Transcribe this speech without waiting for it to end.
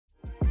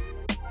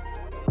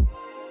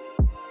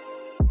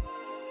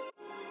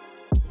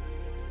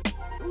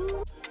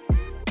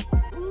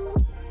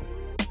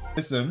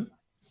Listen,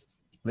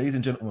 ladies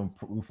and gentlemen,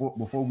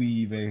 before we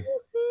even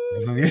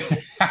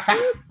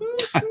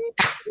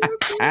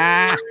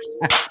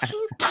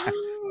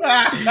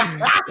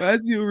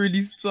Has he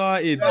already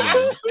started?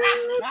 Man?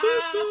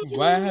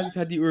 Why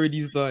had he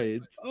already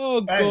started?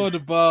 Oh God,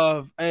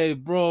 above. Hey,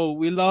 bro,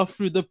 we laughed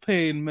through the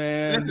pain,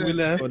 man. Listen, We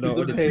left Oh, through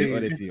no, the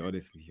pain.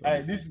 honestly.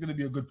 this is gonna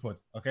be a good pod,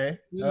 okay?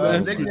 We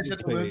left Ladies through and the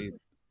gentlemen,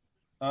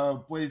 pain.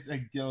 boys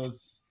and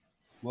girls,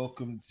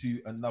 welcome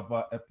to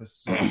another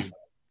episode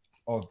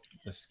of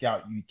the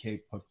Scout UK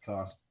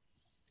podcast.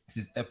 This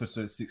is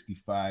episode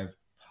 65.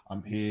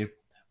 I'm here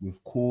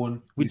with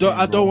Corn.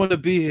 I don't want to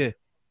be here.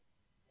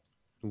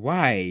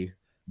 Why?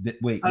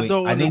 Wait. I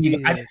don't I wanna didn't be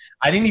here.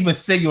 even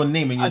say your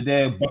name, and you're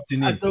there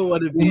butting I in. don't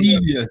want to be here.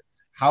 Cornelius,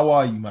 how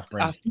are you, my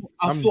friend?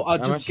 I thought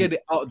I'd I'm just actually- get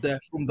it out there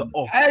from the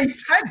off. Hey,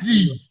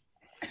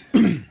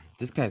 Teddy.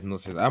 This guy's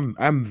not serious.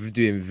 I'm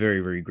doing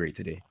very, very great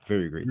today.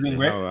 Very great. Doing Today.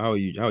 great? How are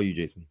you? How are you,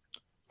 Jason?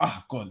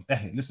 Ah, God.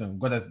 Hey, listen,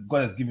 God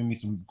has given me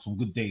some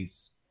good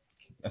days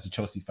as a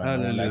Chelsea fan. I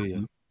won't lie to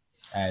you.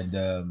 And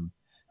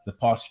the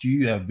past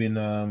few have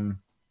been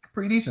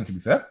pretty decent, to be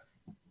fair.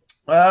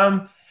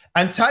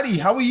 And Taddy,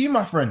 how are you,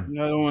 my friend?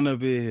 I don't want to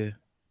be here.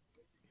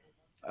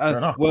 Fair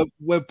enough.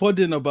 We're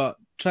podding about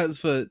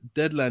transfer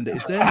deadline.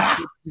 Is there?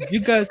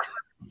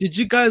 Did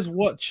you guys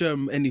watch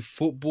any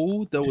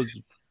football? There was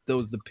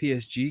the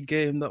PSG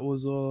game that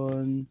was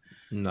on.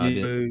 No, You I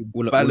didn't. know,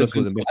 All I Balogun-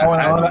 was a bit. I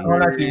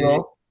want to see,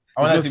 bro.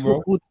 I want to Is see, there bro.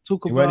 football to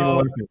talk He weren't even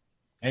about? working.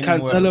 Ain't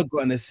even Cancelo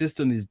got an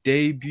assist on his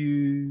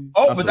debut.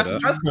 Oh, I but saw that's a that.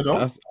 transfer,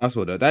 though. I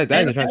saw that. That is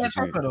a Ain't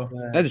transfer. though.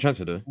 That's a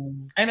transfer, though.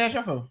 Ain't that a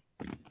transfer?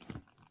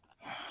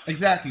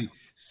 Exactly.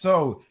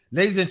 So,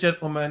 ladies and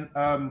gentlemen,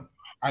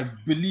 I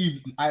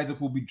believe Isaac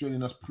will be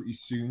joining us pretty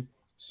soon.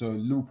 So,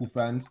 Liverpool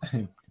fans,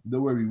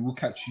 don't worry, we'll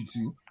catch you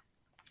too.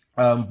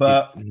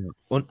 But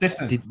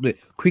listen.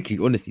 Quickly,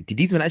 honestly, did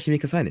these men actually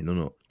make a signing or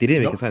not? They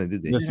didn't make a signing,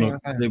 did they? Yes, no,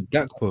 the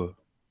Gakpo.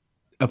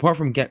 Apart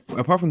from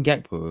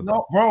Gakpo.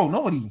 No, bro,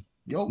 nobody.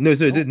 Yo,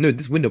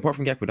 This window, apart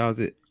from Gakpo, that was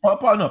it.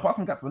 apart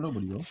from Gakpo,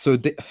 nobody, bro. So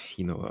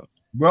you know what,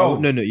 Bro,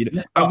 No,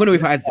 I'm gonna wait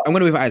for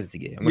Isaac to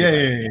get.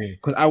 Yeah.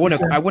 Because I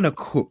wanna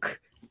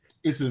cook.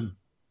 Listen,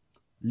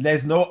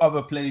 there's no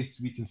other place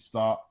we can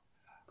start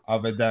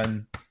other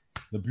than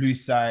the blue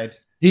side.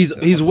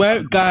 He's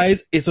wearing,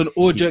 guys. It's an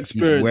orgy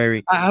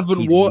experience. I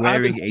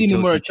haven't seen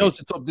him wear a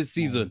Chelsea top this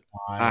season.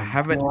 I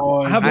haven't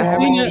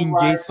seen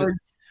Jason.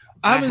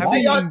 I haven't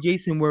seen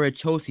Jason wear a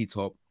Chelsea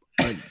top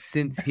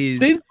since his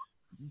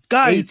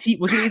 18th,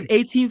 was it his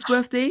 18th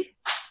birthday?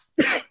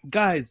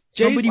 Guys,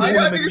 somebody Jason,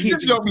 bought him a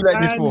kit.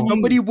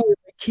 Somebody bought him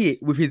a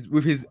kit with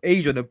his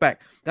age on the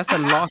back. That's the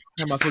last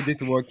time I saw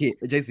Jason wear a kit.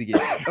 Jason kit.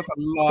 That's the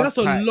last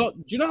time. Do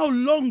you know how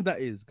long that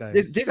is,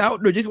 guys? Just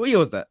what year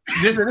was that?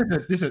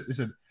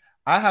 Listen.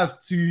 I have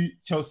two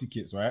Chelsea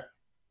kits, right?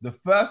 The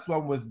first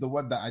one was the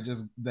one that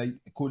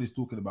Cody is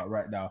talking about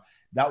right now.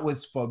 That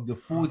was from the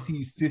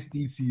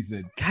 14-15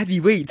 season. Daddy,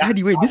 wait.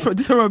 This one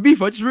my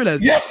beef. I just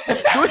realized. Yeah.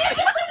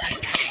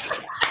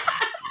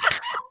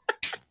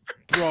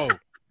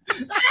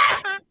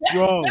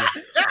 Bro. I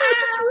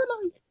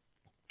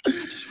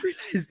just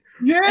realized.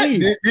 Yeah. Hey,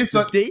 this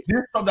one that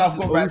I've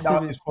got right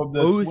now is from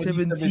the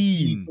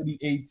 2017,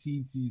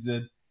 2018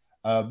 season.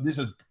 This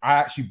is I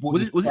actually bought.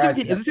 Was it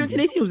 17? Is it 17,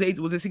 18?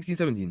 Was it 16,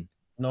 17?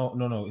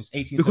 No. It's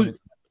 18, because, 17.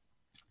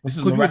 This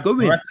is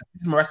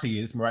Morata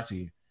year.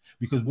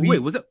 Because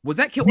was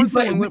that kit on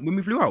site when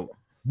we flew out?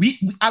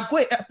 I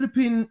got it at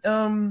flipping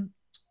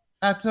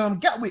at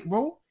Gatwick,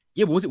 bro.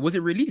 Yeah, but was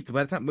it released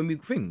by the time when we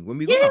got out?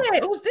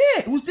 It was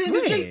there. It was there in the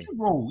JT,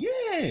 bro.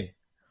 Yeah.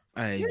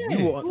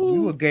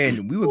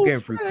 We were going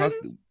through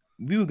customs.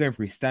 We were going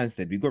through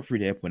Stansted. We got through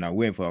the airport now,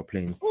 waiting for our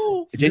plane.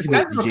 Jason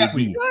goes to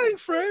JD.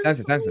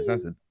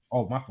 Stansted.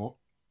 Oh, my fault.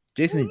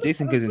 Jason goes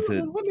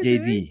into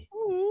JD.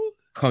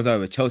 Comes out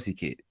with a Chelsea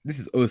kit. This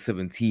is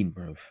 017,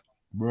 bro.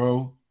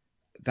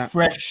 That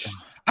fresh.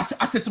 I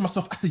said to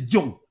myself,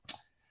 yo,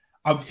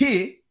 I'm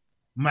here.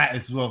 Might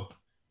as well.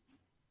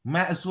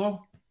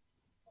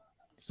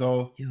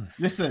 So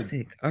listen.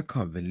 Sick. I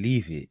can't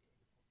believe it.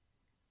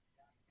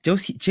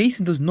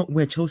 Jason does not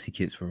wear Chelsea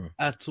kits, bro.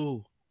 At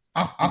all.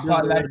 I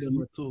can't lie to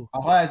you.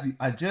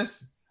 I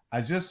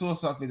just saw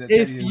something that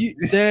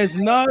there's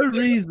no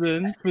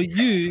reason for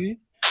you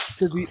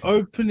to be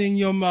opening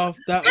your mouth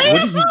that way.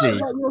 What did he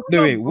say?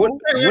 No, wait, what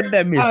did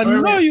I miss? I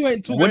know you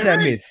ain't talking. What did I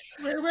miss?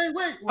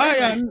 Wait.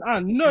 I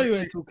know you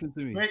ain't talking to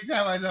me. What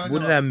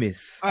did I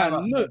miss? I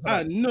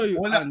know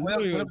you. What I'm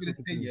gonna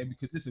say, yeah,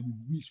 because listen,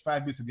 we reached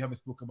 5 minutes and we haven't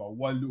spoken about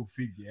one little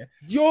thing, yeah.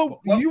 You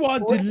are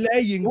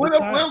delaying.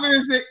 What I'm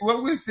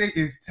gonna say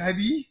is,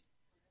 Teddy,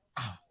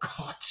 oh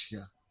God, yeah.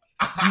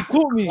 You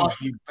caught me.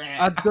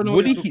 I don't know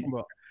what you're talking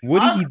about.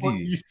 What did he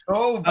do?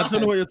 I don't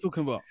know what you're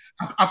talking about.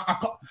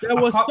 There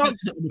was something.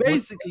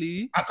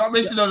 Basically, I can't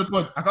mention on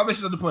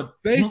the pod.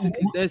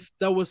 Basically,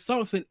 there was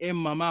something in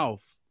my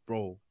mouth,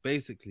 bro.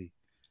 Basically,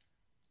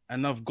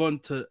 and I've gone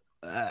to,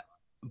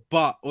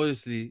 but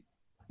honestly,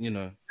 you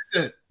know,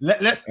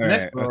 let's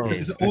okay,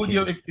 it's an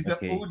audio okay, it's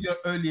okay. an audio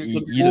only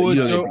You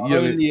Audio don't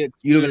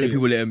let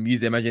people let them use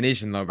their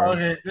imagination now, bro.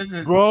 okay,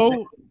 listen,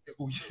 bro.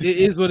 It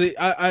is what it.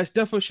 I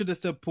definitely should have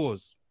said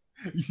pause.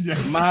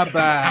 Yes. My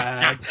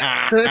bad.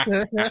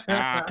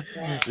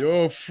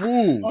 You're a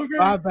fool. Okay.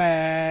 My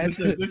bad.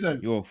 Listen.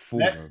 You're a fool.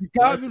 Let's- Bro. You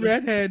can't be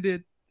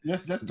red-handed.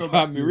 Let's go Got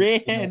back me to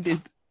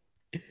red-handed.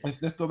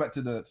 let's go back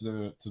to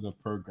the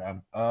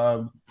program.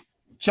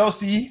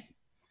 Chelsea,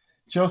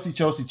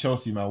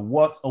 man.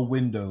 What a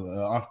window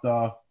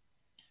after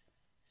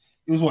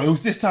it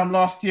was this time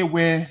last year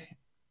where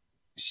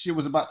shit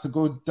was about to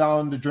go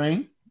down the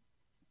drain,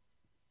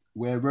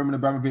 where Roman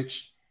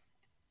Abramovich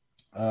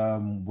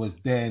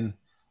was then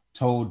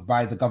told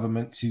by the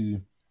government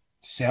to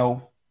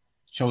sell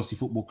Chelsea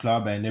Football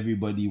Club, and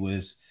everybody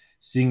was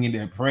singing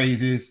their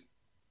praises,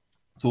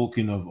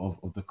 talking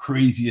of the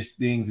craziest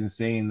things and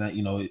saying that,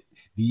 you know,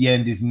 the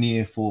end is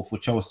near for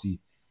Chelsea.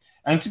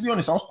 And to be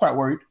honest, I was quite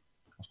worried.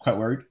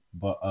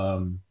 But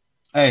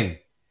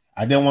hey,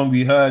 and then when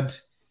we heard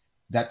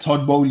that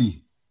Todd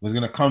Bowley was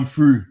gonna come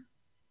through,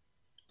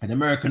 an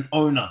American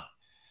owner,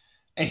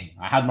 hey,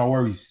 I had my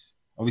worries.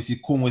 Obviously,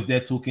 Kuhn was there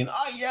talking,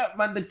 oh yeah,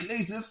 man, the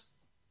Glazers.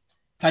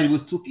 Teddy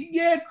was talking,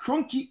 yeah,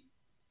 Cronky.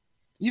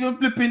 Even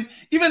flipping,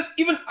 even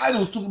I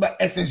was talking about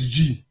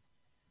FSG.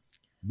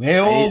 They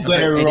all got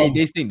it wrong.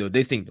 They stink though.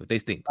 They stink.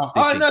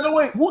 No,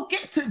 wait. We'll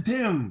get to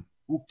them.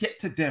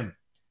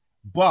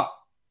 But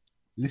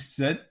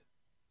listen,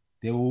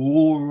 they were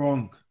all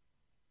wrong.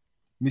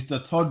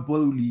 Mr. Todd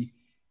Bowley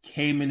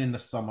came in the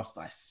summer,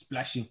 started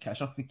splashing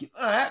cash. I'm thinking,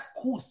 all right,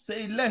 cool,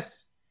 say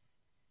less.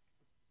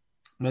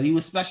 But he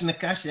was splashing the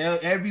cash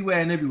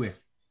everywhere.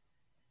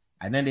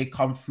 And then they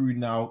come through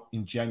now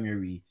in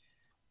January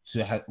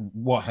to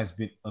what has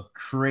been a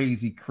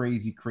crazy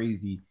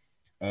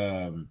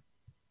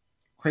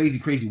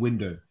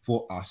window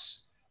for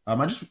us.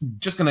 I'm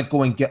just gonna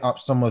go and get up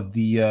some of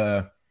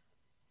the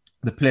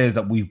players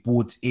that we've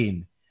bought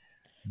in.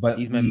 But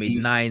these men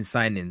made 9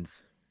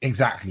 signings.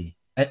 Exactly.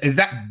 Is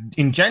that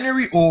in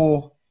January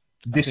or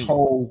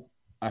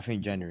I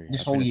think January.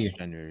 This whole year.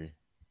 January.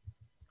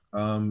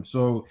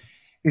 So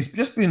it's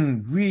just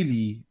been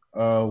really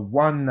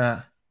one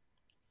that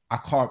I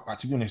can't.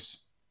 To be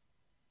honest,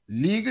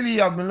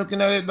 legally, I've been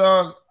looking at it,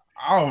 dog.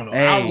 I don't know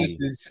how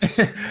this is.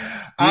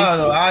 I don't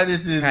know how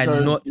this is.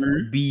 Cannot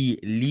be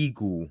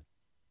legal.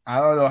 I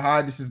don't know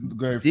how this is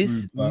going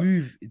this through.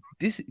 Move,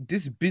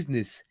 this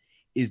business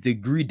is the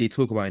greed they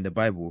talk about in the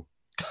Bible.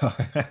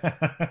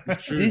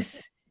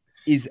 This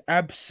is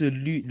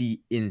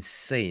absolutely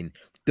insane.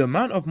 The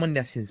amount of money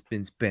that's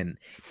been spent,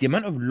 the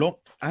amount of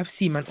I've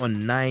seen man on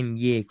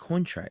 9-year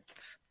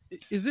contracts.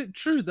 Is it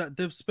true that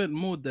they've spent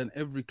more than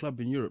every club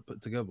in Europe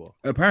put together?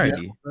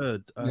 Apparently. I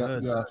heard.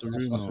 That's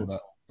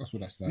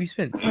what that's like. You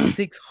spent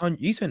 600.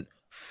 You spent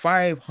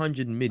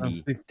 500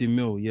 million, 50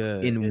 mil,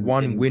 in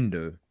one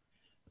window.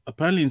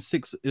 Apparently,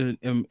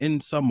 in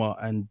summer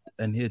and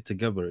here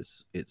together,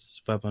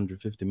 it's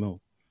 550 mil.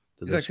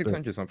 It's like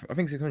 600 something. I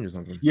think 600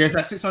 something. Yeah, it's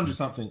like 600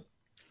 something.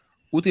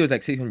 All thing was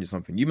like 600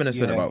 something. You meant to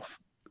spend about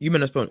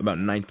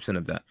 9%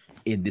 of that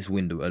in this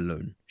window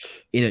alone.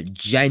 In a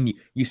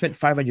you spent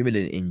 500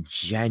 million in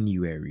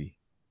January.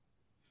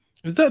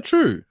 Is that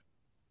true?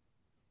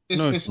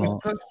 It's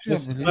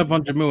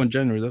 500 mil in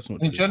January. That's not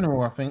true. In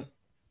general, I think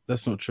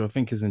that's not true. I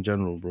think it's in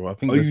general, bro. I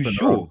think. Are you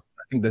sure?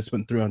 I think they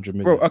spent 300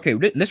 million. Bro, okay,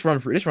 let's run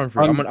through.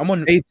 I'm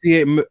on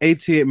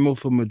 88 mil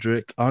for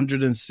Mudryk,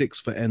 106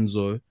 for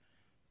Enzo,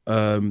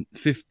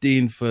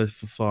 15 for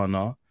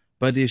Fofana.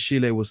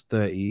 Badiashile was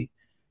 30.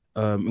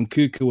 And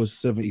Kuku was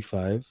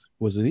 75,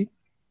 wasn't he?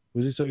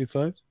 Was he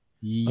 75?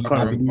 Yeah.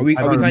 Are we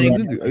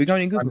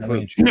counting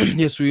Kuku?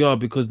 Yes, we are,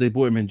 because they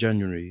bought him in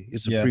January.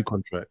 It's a free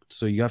contract,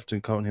 so you have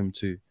to count him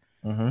too.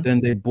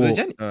 Then they bought.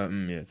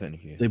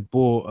 Technically. They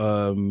bought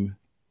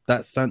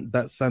that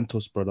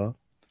Santos brother.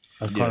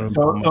 I can't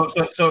remember.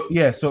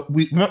 So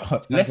we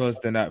let's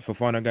then that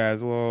Fofana guy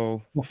as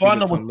well.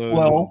 Fofana was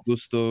 12.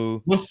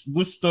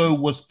 Gusto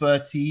was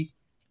 30.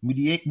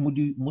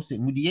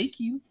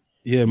 Mudiaki?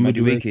 Yeah,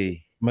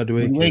 Madueke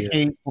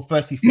for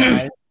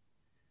 35.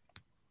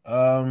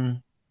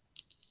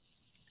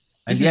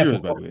 This is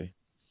Euros, by the way.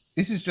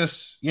 This is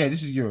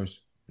Euros.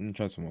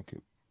 Transfer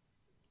market.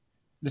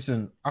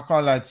 Listen, I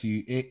can't lie to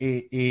you.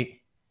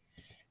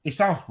 It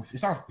sounds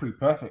pretty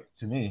perfect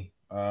to me.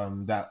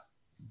 That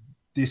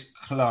this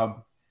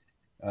club,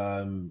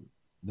 the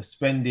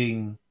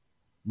spending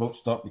won't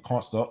stop. It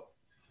can't stop.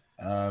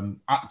 To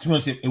be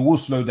honest, it will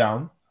slow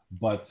down,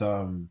 but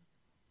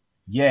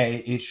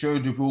it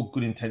showed a real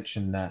good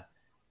intention that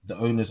the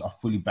owners are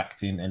fully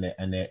backed in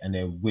and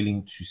they're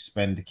willing to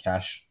spend the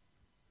cash,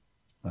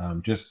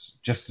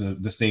 just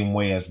the same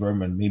way as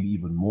Roman, maybe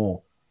even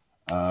more.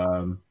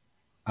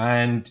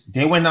 And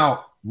they went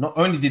out. Not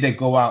only did they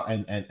go out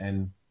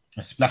and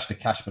splash the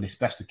cash, but they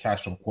splashed the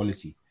cash on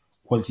quality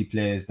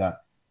players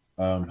that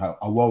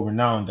are well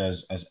renowned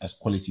as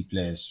quality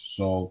players.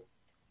 So,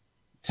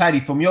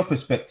 Taddy, from your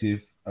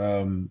perspective,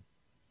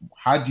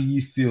 how do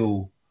you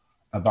feel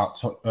about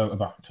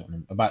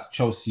Tottenham, about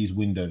Chelsea's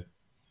window?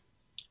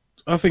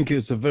 I think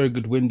it's a very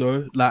good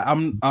window. Like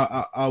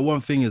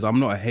one thing is I'm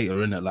not a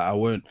hater in it. Like I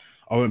won't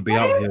be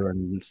out here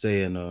and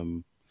saying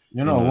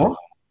You know what?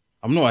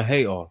 I'm not a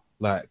hater.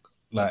 Like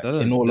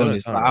in all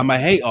honesty, right. I'm a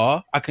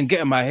hater. I can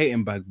get in my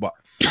hating bag, but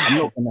I'm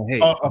not gonna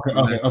hate.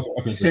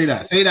 Okay. Say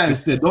that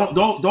instead.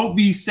 Don't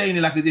be saying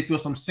it like as if you're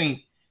some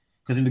saint.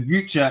 Because in the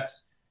group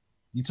chats,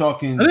 you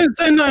talking. I didn't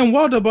say nothing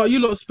wild about you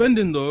lot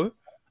spending though.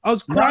 I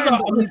was crying.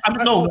 I'm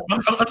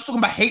just talking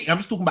about hate. I'm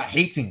just talking about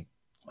hating.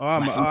 All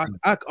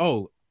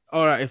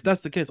right. If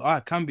that's the case,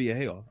 I can be a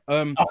hater.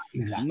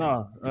 Exactly.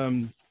 Nah.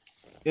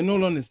 In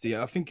all honesty,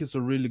 I think it's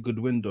a really good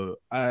window.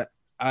 I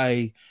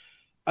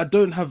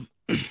don't have.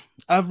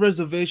 I have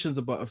reservations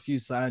about a few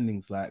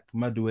signings, like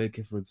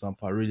Madueke, for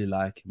example. I really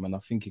like him, and I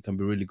think he can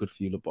be really good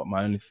for you. But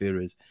my only fear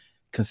is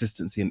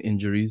consistency and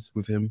injuries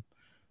with him.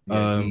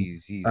 Yeah,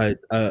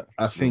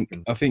 I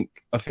think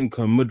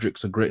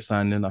Mudrik's a great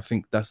signing. I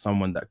think that's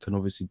someone that can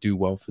obviously do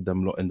well for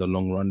them lot in the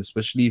long run,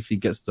 especially if he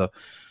gets the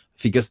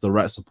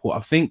right support.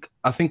 I think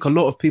a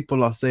lot of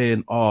people are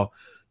saying, "Oh,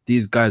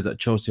 these guys at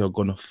Chelsea are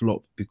gonna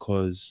flop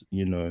because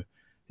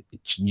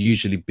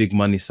usually big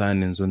money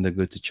signings when they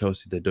go to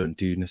Chelsea they don't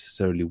do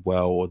necessarily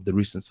well, or the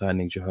recent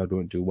signings you heard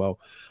won't do well."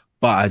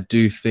 But I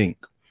do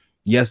think,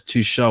 yes,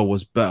 Tuchel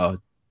was better.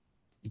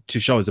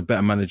 Tuchel is a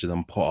better manager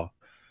than Potter,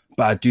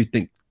 but I do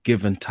think,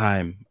 given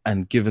time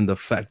and given the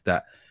fact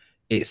that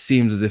it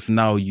seems as if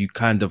now you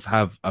kind of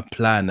have a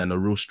plan and a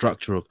real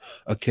structure of,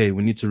 okay,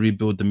 we need to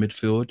rebuild the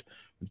midfield.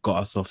 We've got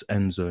ourselves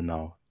Enzo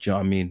now. Do you know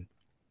what I mean?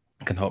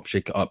 Can help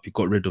shake it up. You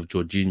got rid of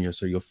Jorginho,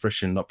 so you're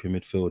freshening up your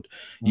midfield.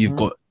 You've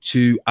got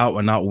two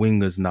out-and-out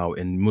wingers now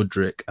in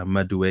Mudryk and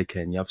Madueke,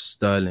 and you have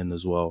Sterling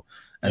as well.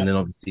 And then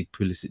obviously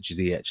Pulisic is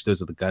EH.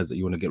 Those are the guys that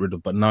you want to get rid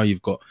of. But now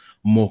you've got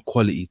more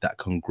quality that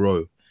can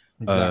grow.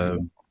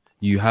 Exactly.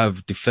 You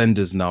have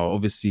defenders now.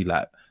 Obviously,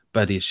 like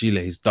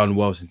Badiashile, he's done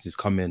well since he's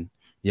come in.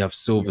 You have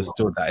Silva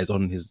still that is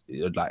on his,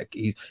 like,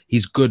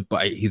 he's good,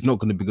 but he's not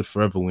going to be good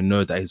forever. We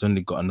know that he's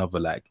only got another,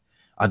 like,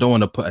 I don't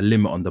want to put a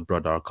limit on the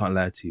brother. I can't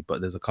lie to you,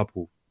 but there's a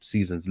couple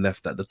seasons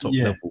left at the top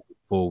level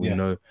before we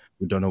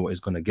don't know what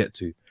he's going to get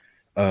to.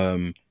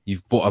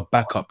 You've bought a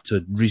backup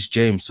to Reece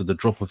James, so the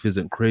drop off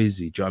isn't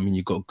crazy. Do you know what I mean?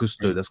 You got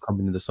Gusto that's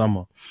coming in the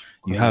summer.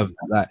 You have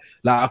like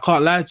I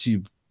can't lie to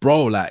you,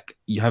 bro. Like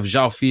you have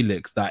João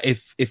Felix that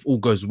if all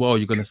goes well,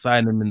 you're gonna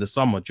sign him in the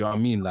summer. Do you know what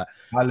I mean? Like,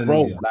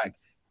 bro, like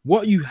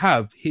what you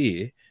have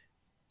here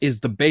is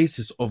the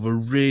basis of a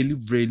really,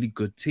 really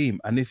good team.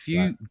 And if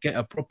you get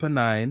a proper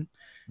 9.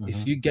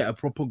 If you get a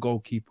proper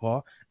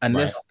goalkeeper,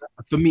 and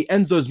for me,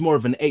 Enzo's more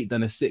of an 8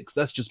 than a 6.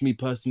 That's just me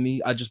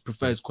personally. I just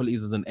prefer his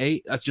qualities as an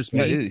 8. That's just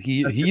me.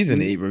 He is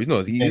an 8, bro. He's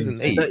not. He's an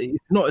 8.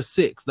 It's not a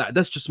 6.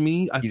 That's just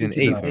me. I think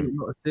he's an 8,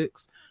 not a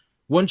 6.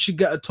 Once you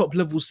get a top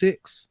level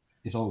 6,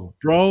 it's over,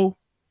 bro.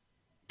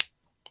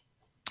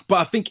 But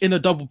I think in a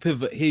double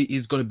pivot,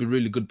 he's going to be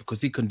really good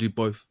because he can do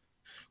both.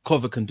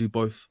 Cover can do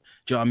both.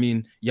 Do you know what I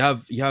mean? You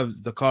have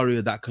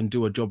Zakaria that can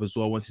do a job as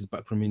well once he's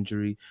back from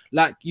injury.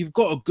 Like, you've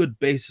got a good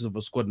basis of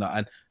a squad now.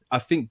 And I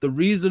think the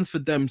reason for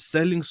them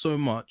selling so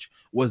much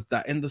was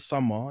that in the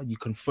summer, you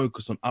can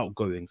focus on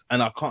outgoings.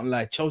 And I can't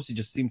lie, Chelsea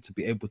just seem to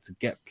be able to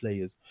get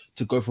players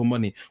to go for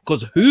money.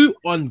 Because who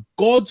on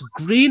God's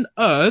green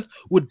earth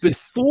would bid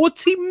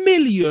 40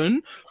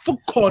 million for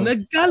Conor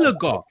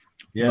Gallagher?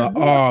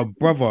 Yeah.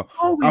 Brother,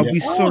 I'll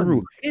be so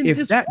rude.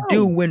 If that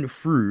deal went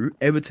through,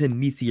 Everton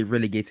needs to get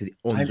relegated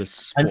on the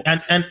spot.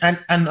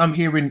 And I'm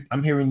hearing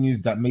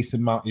news that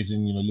Mason Mount is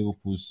in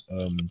Liverpool's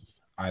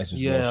eyes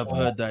as well. Yeah, I've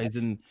heard that he's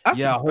in.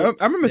 I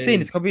remember saying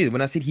this a couple of years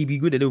when I said he'd be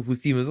good at Liverpool's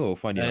team as well.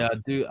 Funny. Yeah,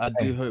 I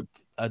do hope.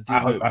 I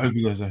hope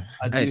he goes there.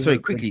 Sorry,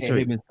 quickly.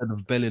 Sorry, him instead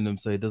of Bellingham,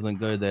 so he doesn't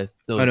go there.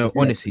 Still,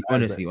 honestly.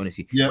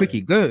 Yeah.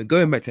 Quickly,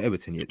 going back to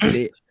Everton.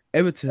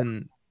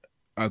 Everton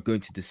are going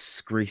to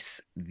disgrace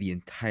the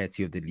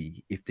entirety of the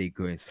league if they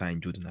go and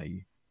sign Jordan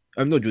Ayew.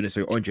 I'm not Jordan,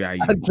 sorry, Andre Ayew.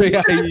 Look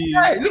at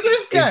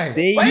this guy.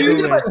 Why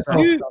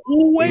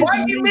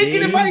are you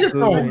making it by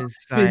yourself?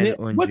 Why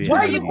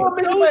are you making it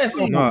by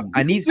yourself? No,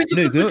 I need you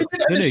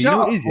know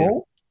what it is, yeah?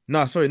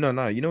 No, sorry,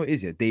 no. You know what it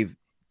is, yeah?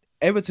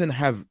 Everton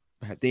have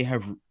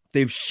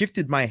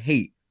shifted my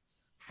hate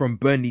from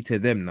Burnley to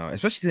them now,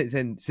 especially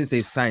since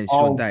they've signed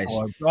Sean Dyche.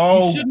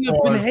 You shouldn't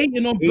have been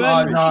hating on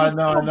Burnley.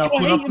 No.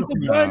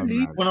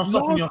 When I'm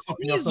stopping you.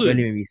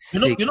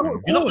 You're not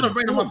going to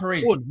rain on my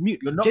parade.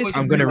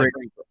 I'm going to rain.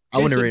 I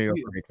want to rain on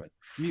your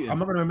parade. I'm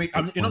not going to make.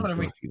 You're not going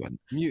to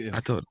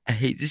rain. I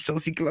hate this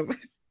Chelsea club.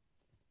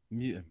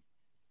 Mute him.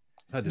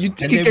 You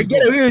think you can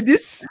get away with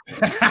this?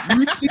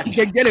 You think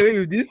you can get away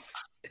with this?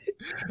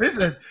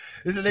 Listen,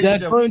 they're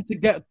going to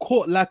get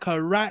caught like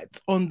a rat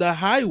on the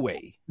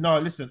highway. No,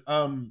 listen.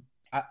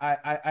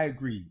 I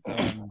agree.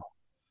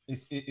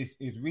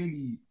 It's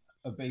really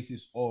a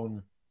basis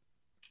of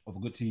a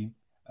good team,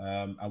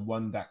 and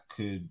one that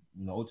could,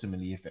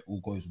 ultimately, if it all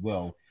goes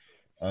well,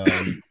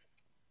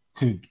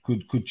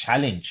 could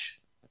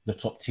challenge the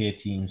top tier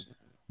teams,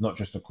 not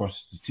just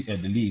across the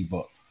league,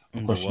 but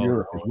across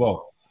Europe as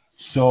well.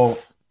 So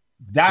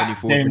that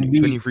 24, then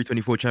 23,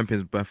 24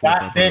 champions by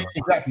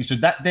exactly. So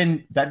that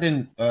then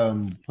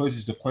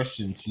poses the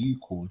question to you,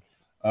 Corn.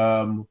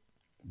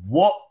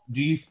 What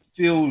do you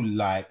feel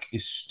like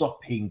is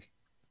stopping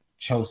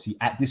Chelsea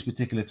at this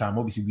particular time?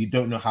 Obviously, we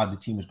don't know how the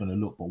team is going to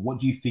look, but what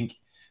do you think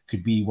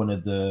could be one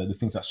of the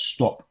things that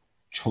stop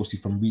Chelsea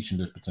from reaching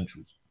those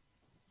potentials?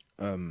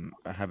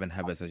 Having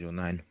Havertz as your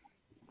 9.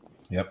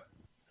 Yep.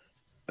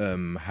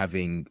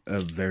 Having a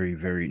very,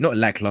 very not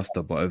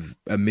lackluster, but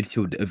a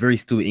midfield, a very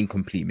still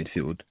incomplete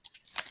midfield.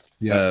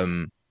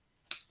 Yeah.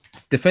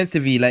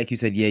 Defensively, like you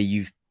said, yeah,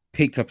 you've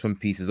picked up some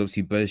pieces.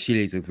 Obviously,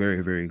 Bashile is a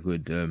very, very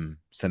good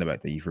centre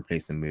back that you've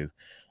replaced him with.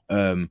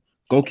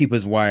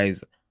 Goalkeepers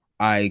wise,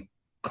 I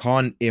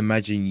can't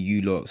imagine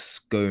you lot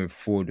going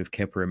forward with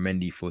Kepa and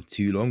Mendy for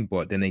too long.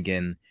 But then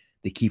again,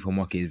 the keeper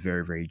market is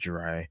very, very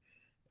dry.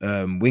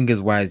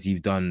 Wingers wise,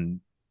 you've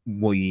done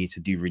what you need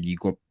to do. Really, you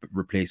got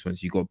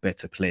replacements. You got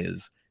better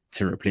players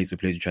to replace the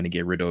players you're trying to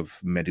get rid of.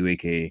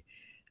 Madueke,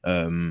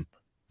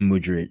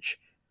 Mudryk.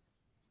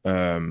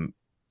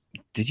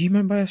 Did you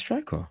remember a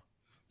striker?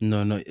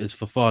 No, it's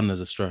Fofana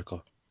as a striker.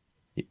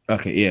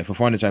 Okay, yeah,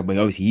 Fofana striker, but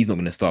obviously he's not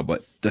going to start.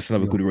 But that's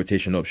another good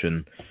rotation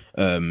option.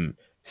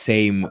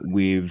 Same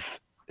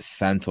with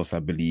Santos, I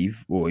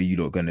believe. Or are you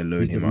not going to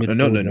load him out?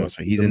 No.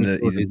 Sorry, he's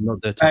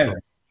not there.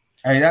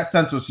 Hey, that's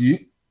Santos.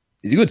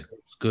 Is he good?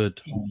 It's good.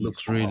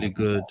 Looks really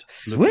good.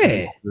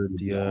 Swear. Good,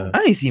 yeah. I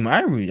didn't see him.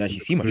 I didn't actually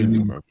see much of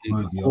him,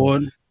 bro.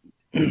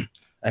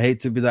 I hate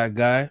to be that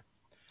guy.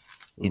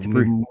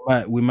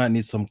 We might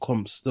need some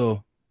comps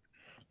still.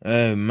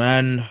 Hey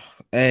man.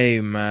 I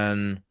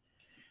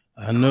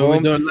know comps,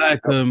 we don't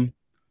like them.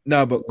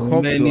 No, but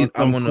comps.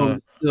 I'm on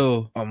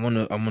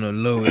a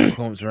low in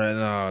comps right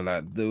now.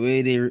 Like the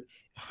way they RIP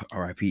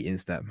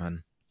Instat,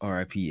 man.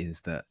 RIP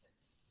Instat.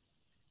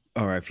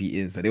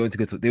 They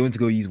want to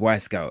go use Y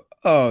Scout.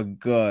 Oh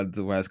god,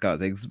 the Y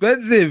Scout's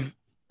expensive.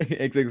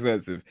 It's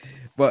expensive.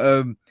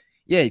 But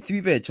yeah, to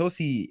be fair,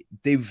 Chelsea,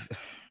 they've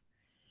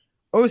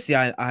obviously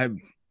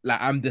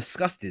I'm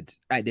disgusted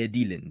at their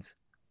dealings.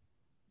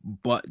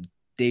 But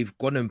they've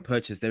gone and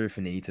purchased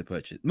everything they need to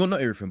purchase. No,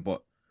 not everything,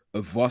 but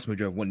a vast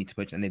majority of what they need to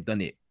purchase, and they've done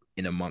it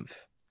in a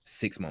month,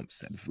 6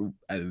 months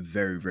at the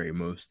very, very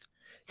most.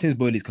 Since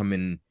Bowley's come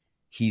in,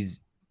 he's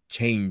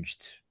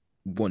changed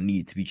what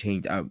needed to be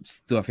changed. I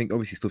still think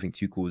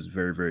Tuchel is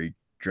very, very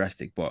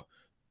drastic, but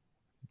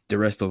the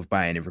rest of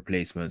buying and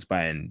replacements,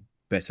 buying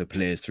better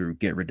players to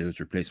get rid of those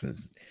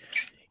replacements,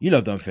 you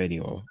have done fairly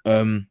well.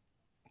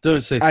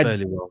 Don't say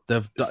fairly well.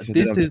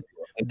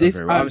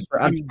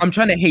 I'm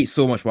trying to hate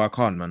so much, but I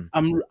can't, man.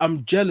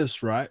 I'm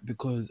jealous, right?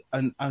 Because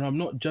and I'm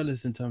not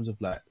jealous in terms of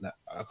like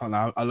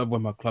I love where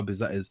my club is.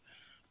 That is,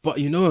 but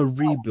a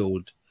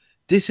rebuild.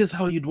 This is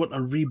how you'd want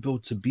a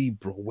rebuild to be,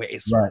 bro. Where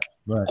it's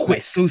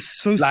quick, so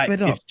like,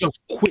 sped up. It's just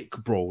quick,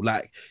 bro.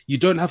 Like you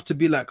don't have to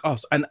be like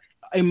us. And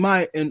in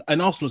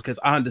Arsenal's case,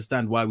 I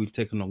understand why we've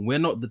taken long. We're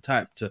not the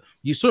type to.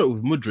 You saw it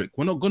with Mudryk.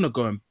 We're not gonna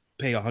go and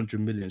pay 100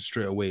 million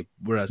straight away.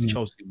 Whereas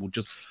Chelsea will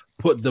just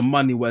put the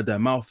money where their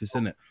mouth is,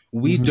 in it.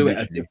 We do it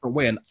a different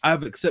way, and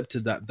I've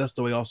accepted that. That's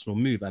the way Arsenal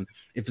move. And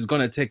if it's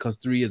gonna take us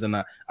 3 years, and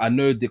I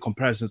know the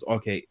comparisons.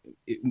 Okay,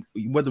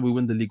 whether we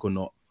win the league or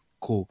not,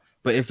 cool.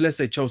 But if let's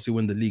say Chelsea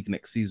win the league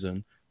next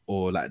season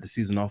or like the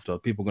season after,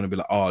 people are going to be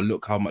like, oh,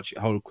 look how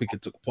quick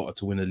it took Potter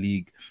to win a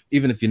league.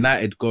 Even if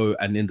United go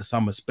and in the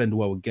summer spend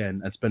well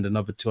again and spend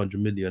another 200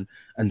 million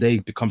and they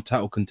become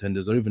title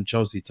contenders, or even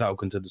Chelsea title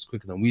contenders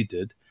quicker than we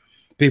did,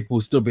 people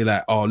will still be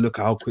like, oh, look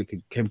how quick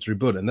it came to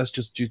rebuild. And that's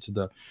just due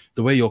to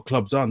the way your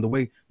clubs are and the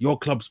way your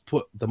clubs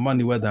put the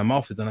money where their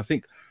mouth is. And I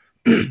think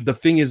the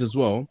thing is as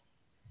well,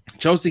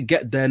 Chelsea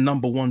get their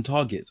number one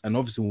targets, and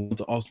obviously we'll go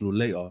to Arsenal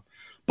later.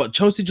 But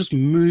Chelsea just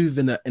move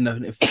in an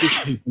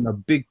efficient, in a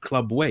big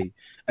club way,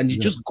 and you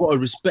just gotta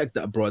respect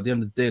that, bro. At the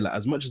end of the day, like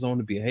as much as I want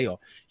to be a hater,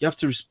 you have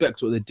to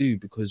respect what they do,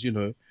 because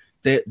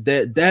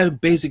they're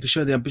basically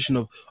showing the ambition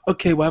of,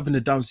 okay, we're having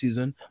a down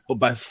season, but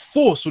by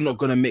force we're not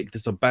gonna make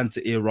this a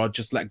banter era,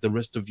 just like the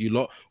rest of you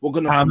lot. We're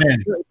gonna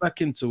get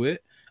back into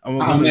it, and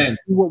we're gonna do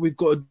what we've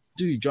got to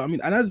do. Do you know what I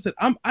mean? And as I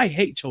said, I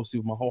hate Chelsea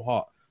with my whole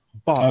heart,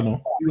 but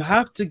you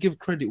have to give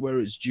credit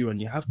where it's due,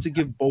 and you have to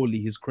give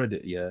Bowley his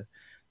credit. Yeah.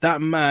 That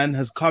man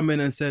has come in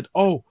and said,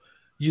 "Oh,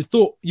 you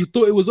thought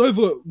it was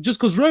over just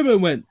because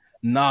Roman went."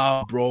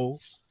 Nah, bro,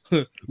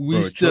 still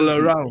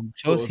Chelsea, around.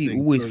 Chelsea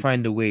always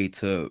find a way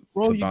to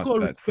bounce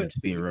back from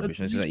being rubbish.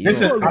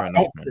 Listen, I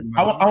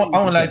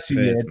won't lie to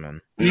you,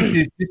 man.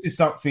 This is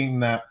something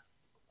that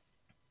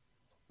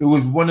it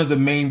was one of the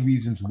main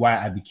reasons why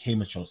I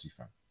became a Chelsea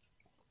fan.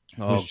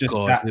 Oh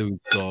God, here we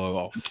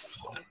go.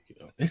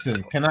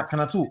 Listen, can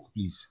I talk,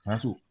 please? Can I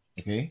talk?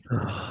 Okay,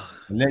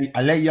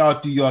 I let y'all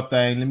do your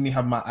thing. Let me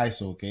have my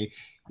ISO. Okay,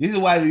 this is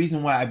the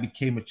reason why I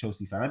became a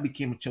Chelsea fan. I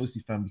became a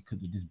Chelsea fan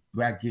because of this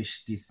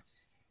braggish, this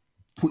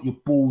put your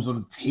balls on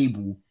the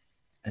table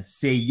and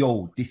say,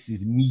 "Yo, this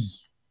is me.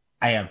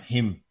 I am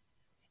him."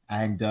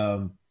 And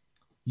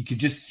you can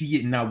just see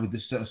it now with the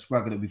certain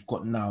swagger that we've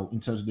got now in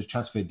terms of the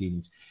transfer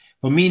dealings.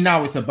 For me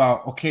now, it's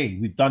about, okay,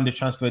 we've done the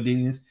transfer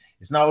dealings.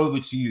 It's now over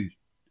to you,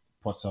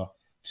 Potter.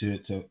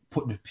 to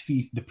put the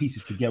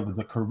pieces together,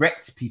 the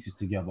correct pieces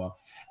together,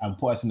 and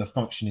put us in a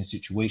functioning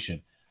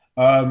situation.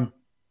 My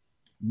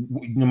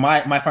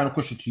final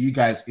question to you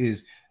guys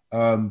is,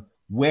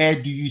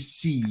 where do you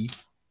see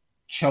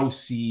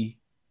Chelsea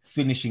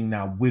finishing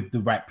now with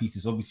the right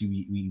pieces?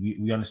 Obviously,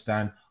 we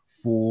understand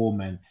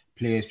form and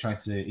players trying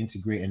to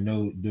integrate and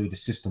know the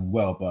system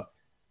well, but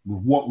with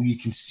what we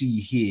can see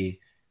here,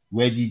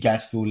 where do you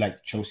guys feel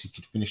like Chelsea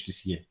could finish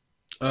this year?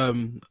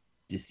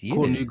 This year,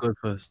 Corn, you go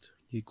first.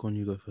 You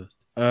go first.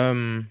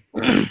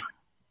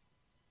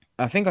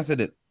 I think I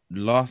said it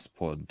last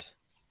pod,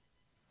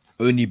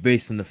 only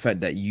based on the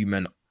fact that you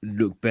man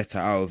look better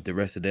out of the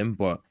rest of them,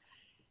 but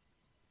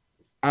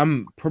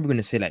I'm probably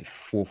gonna say like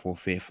 4th or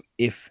 5th.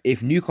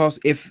 If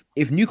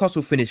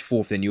Newcastle finish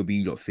 4th, then you'll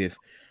be like 5th.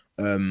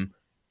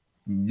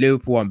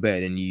 Liverpool aren't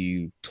better than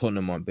you.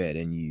 Tottenham aren't better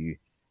than you.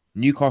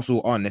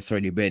 Newcastle aren't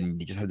necessarily better than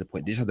you. Just have the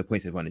point. They just have the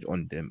points advantage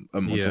on them.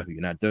 On top of you.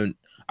 And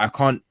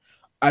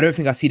I don't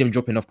think I see them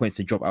dropping enough points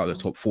to drop out of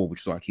the top 4,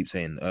 which is what I keep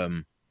saying.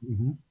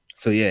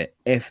 So yeah,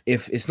 if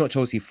it's not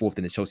Chelsea 4th,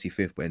 then it's Chelsea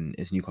 5th, but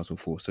it's Newcastle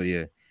 4th. So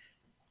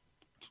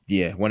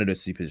yeah, one of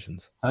those 2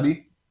 positions. How do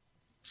you?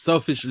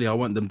 Selfishly, I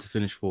want them to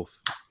finish 4th.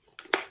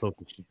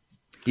 Selfishly.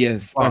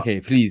 Yes. But,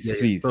 okay.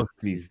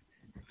 Please.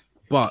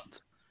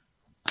 But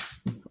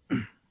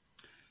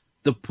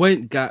the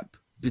point gap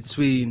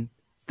between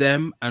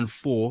them and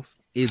 4th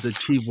is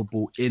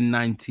achievable in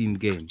 19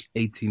 games,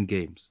 18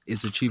 games.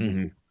 It's achievable.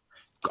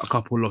 Mm-hmm. A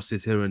couple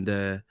losses here and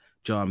there.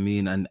 Do you know what I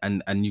mean?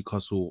 And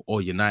Newcastle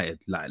or United,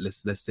 like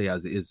let's say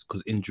as it is,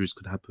 because injuries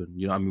could happen.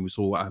 You know what I mean? We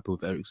saw what happened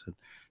with Eriksen.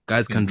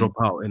 Guys can drop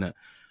out, innit?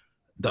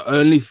 The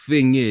only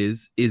thing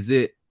is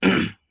it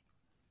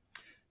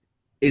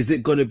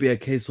going to be a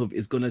case of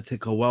it's going to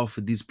take a while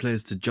for these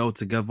players to gel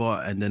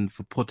together and then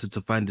for Potter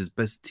to find his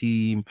best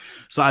team?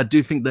 So I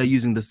do think they're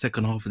using the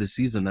second half of the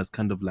season as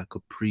kind of like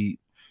a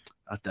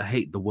I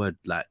hate the word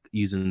like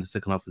using the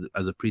second half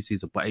as a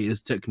pre-season, but it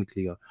is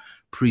technically a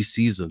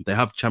pre-season. They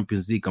have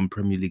Champions League and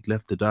Premier League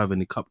left. They don't have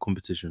any cup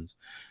competitions.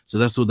 So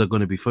that's all they're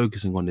going to be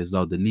focusing on is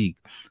now the league.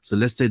 So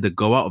let's say they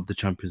go out of the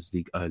Champions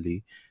League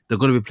early. They're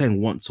going to be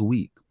playing once a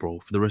week, bro,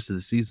 for the rest of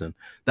the season.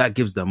 That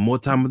gives them more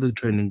time on the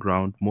training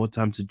ground, more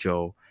time to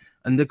gel,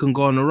 and they can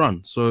go on a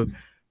run. So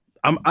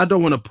I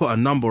don't want to put a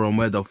number on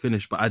where they'll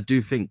finish, but I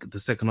do think the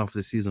second half of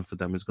the season for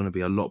them is going to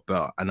be a lot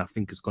better. And I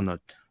think it's going to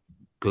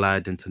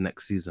glide into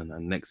next season,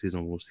 and next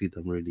season we'll see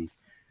them really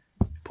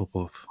pop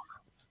off.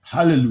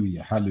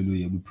 Hallelujah.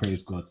 We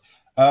praise God.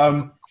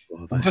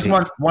 Just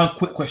one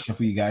quick question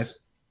for you guys.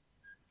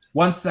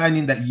 One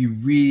signing that you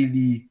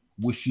really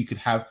wish you could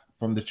have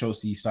from the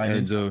Chelsea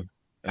signing, and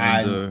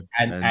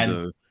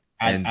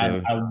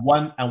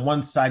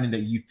one signing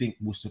that you think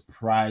will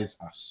surprise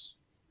us.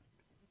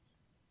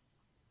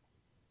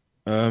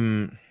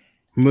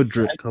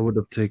 Mudryk, I would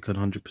have taken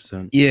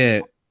 100%. Yeah.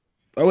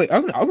 Oh wait,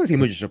 I'm gonna say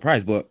Mudryk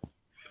surprise, but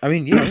I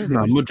mean, yeah,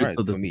 Mudryk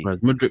for the surprise.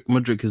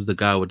 Mudryk is the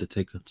guy I would have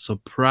taken.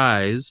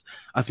 Surprise.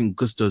 I think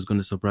Gusto is going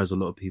to surprise a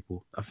lot of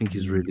people. I think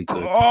he's really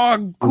good.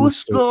 Oh,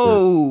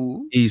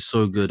 Gusto! He's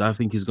so good. I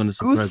think he's going to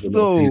surprise a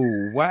lot of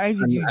people. Why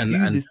did you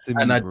do this to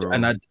me, bro?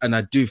 And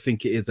I do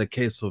think it is a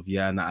case of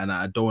and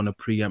I don't want to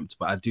preempt,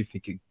 but I do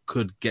think it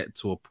could get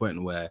to a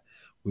point where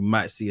we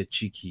might see a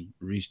cheeky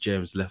Reece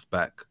James left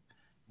back,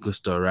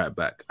 Gusto right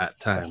back at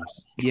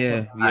times.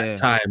 At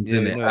times,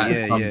 innit?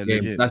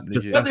 Legit. I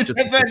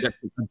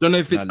don't know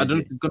if it's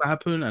gonna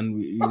happen,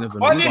 and you never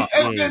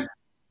know.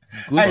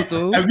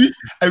 Gusto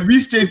and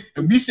Reece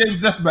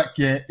James left back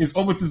is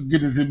almost as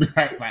good as him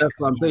right back. That's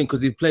what I'm saying,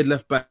 because he played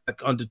left back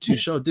under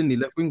Tuchel, didn't he?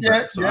 Left wing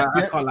back. So I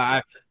can't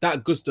lie.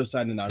 That Gusto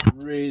signing,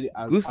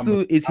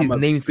 Gusto is his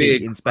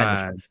namesake in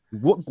Spanish. Fan.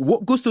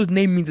 What Gusto's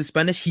name means in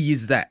Spanish, he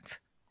is that.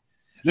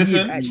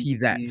 Listen, actually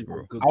that,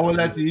 bro. I will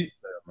let you.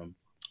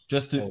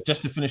 Just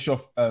to finish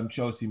off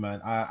Chelsea, man.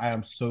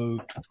 I'm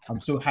so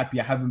happy.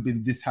 I haven't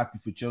been this happy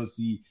for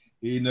Chelsea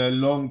in a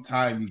long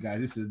time, you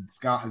guys.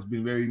 Scout has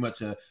been very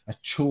much a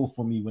chore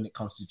for me when it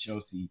comes to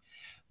Chelsea.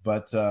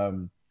 But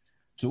to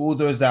all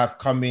those that have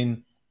come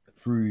in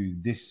through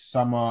this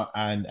summer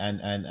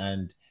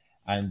and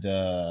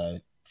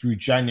through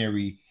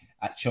January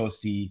at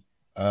Chelsea,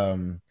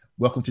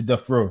 welcome to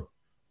Death Row.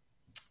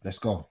 Let's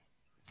go.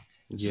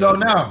 So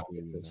now,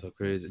 so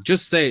crazy.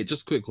 Just say it.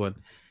 Just quick one.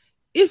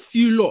 If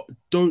you lot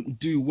don't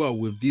do well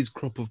with these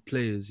crop of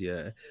players,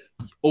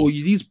 or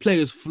these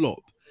players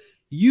flop,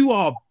 you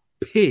are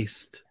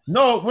pissed.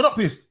 No, we're not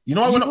pissed. You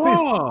know why we're not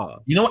pissed?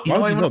 You know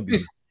why we're not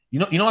pissed? You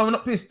know why we're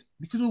not pissed?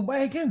 Because we'll buy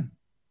again.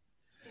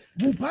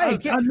 We'll buy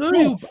again.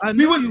 I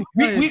know.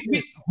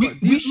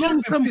 These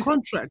long-term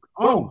contracts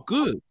are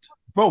good,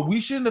 bro. We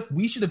should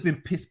have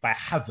been pissed by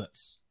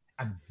Havertz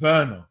and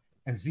Werner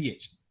and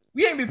Ziyech.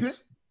 We ain't been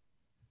pissed.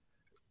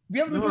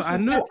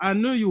 I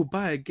know you'll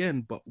buy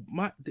again, but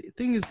the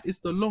thing is, it's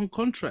the long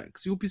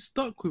contracts. You'll be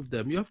stuck with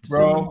them. You have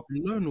to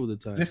learn all the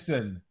time.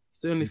 Listen, it's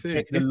the only thing.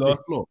 Take the loss.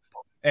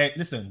 Hey,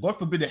 listen, God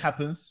forbid it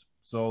happens.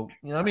 So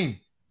you know what I mean.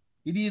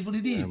 It is what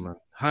it is. Man.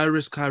 High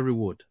risk, high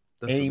reward.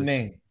 That's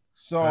Amen.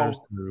 So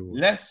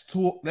let's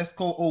talk. Let's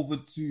go over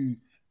to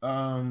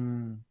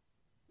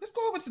let's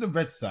go over to the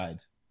red side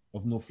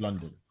of North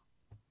London.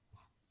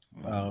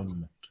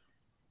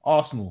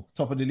 Arsenal,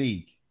 top of the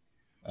league.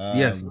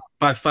 Yes,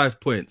 by 5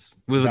 points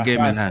with a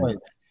game in hand.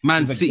 Points.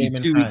 Man City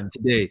 2 weeks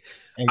today.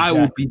 Exactly. I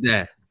will be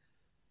there.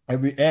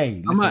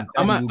 Listen,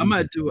 I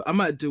might do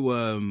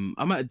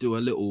a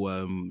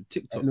little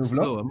TikTok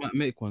still. I might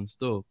make one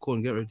still.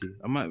 Corn, get ready.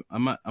 I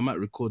might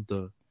record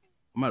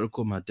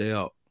my day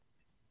out.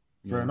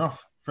 Fair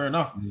enough.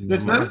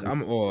 Listen,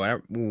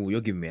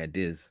 you're giving me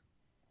ideas.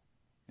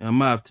 I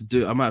might have to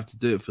do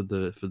it for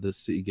the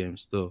City game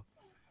still.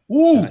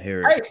 Ooh,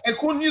 hey,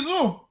 Corn, you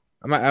know.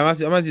 I might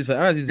do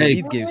the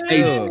Leeds game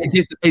still.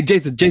 Hey,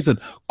 Jason,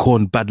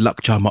 Corn, bad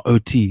luck, charmer,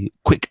 OT,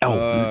 quick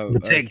L. We'll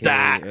take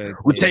that.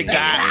 We'll take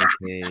that.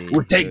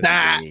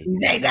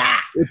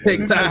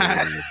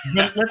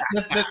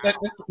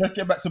 Let's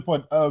get back to the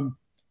point.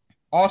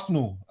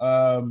 Arsenal.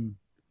 A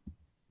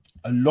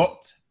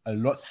lot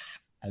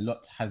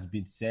has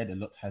been said. A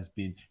lot has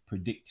been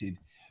predicted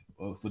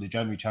for the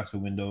January transfer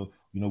window.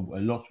 You know, a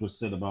lot was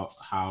said about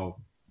how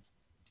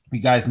you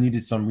guys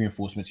needed some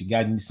reinforcements. You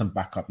guys needed some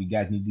backup. You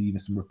guys needed even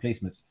some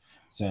replacements to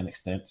a certain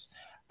extent.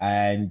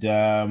 And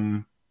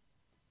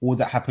all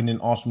that happened in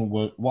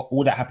Arsenal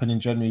all that happened in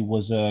January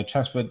was a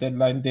transfer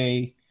deadline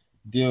day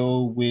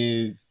deal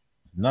with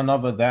none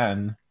other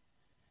than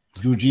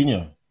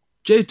Jorginho.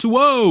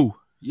 J2O.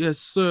 Yes,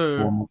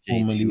 sir.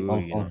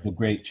 Formerly of the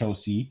great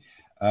Chelsea.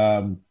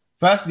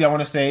 Firstly, I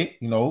want to say,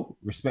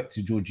 respect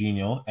to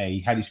Jorginho.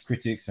 He had his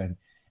critics and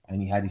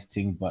he had his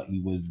thing, but he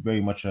was very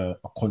much a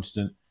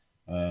constant.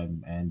 Man,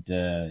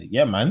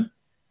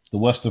 the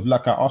worst of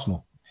luck at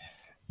Arsenal.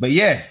 But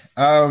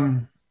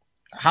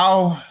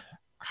how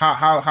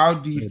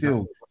do you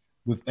feel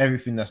with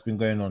everything that's been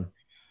going on?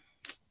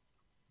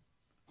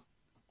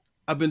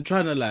 I've been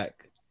trying to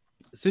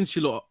since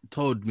you lot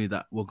told me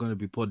that we're going to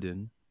be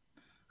podding,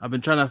 I've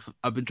been trying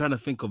to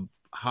think of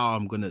how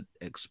I'm going to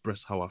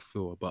express how I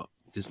feel about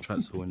this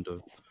transfer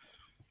window,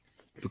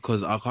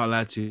 because I can't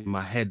lie to you,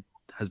 my head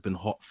has been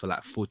hot for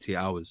 40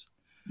 hours.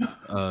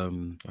 I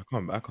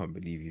can't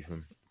believe you,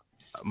 fam.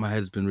 My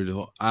head's been really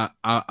hot.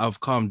 I've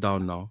calmed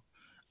down now,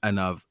 and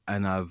I've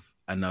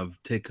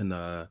taken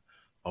a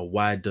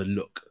wider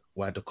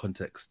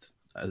context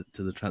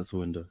to the transfer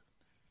window.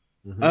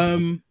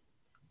 Mm-hmm.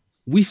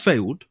 We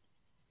failed.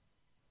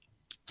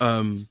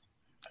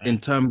 In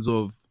terms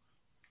of,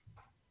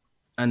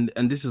 and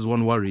this is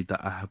one worry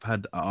that I have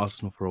had at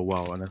Arsenal for a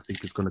while, and I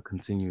think it's going to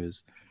continue,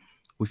 is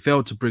we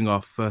failed to bring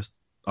our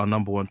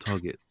number one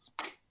targets.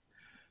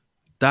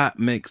 That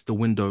makes the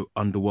window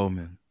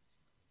underwhelming.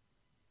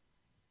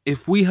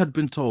 If we had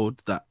been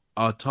told that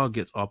our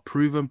targets are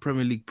proven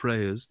Premier League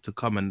players to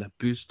come and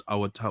boost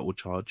our title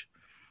charge,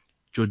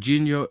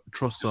 Jorginho,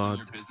 Trossard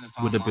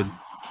would have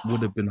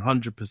been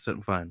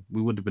 100% fine.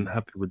 We would have been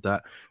happy with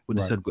that. Would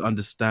have said we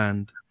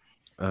understand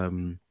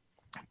that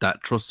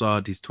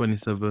Trossard, he's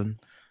 27,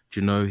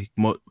 he's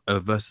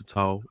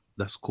versatile.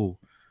 That's cool.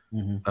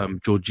 Mm-hmm.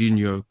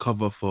 Jorginho,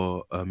 cover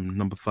for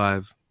number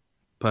 5.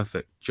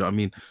 Perfect. Do you know what I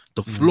mean?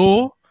 The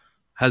floor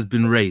has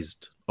been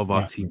raised of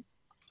our team,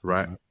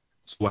 right?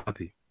 So we're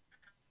happy.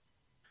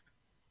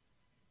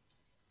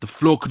 The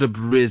floor could have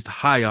been raised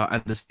higher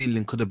and the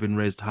ceiling could have been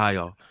raised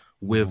higher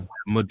with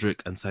Mudryk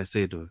and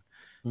Caicedo.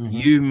 Mm-hmm.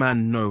 You,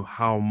 man, know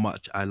how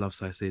much I love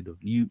Caicedo.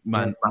 You,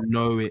 man,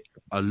 know it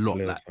a lot.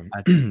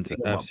 It's an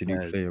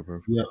absolute player,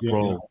 bro.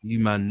 You,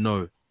 man,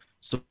 know.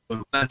 So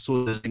when I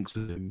saw the links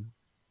with him,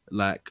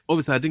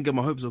 obviously I didn't get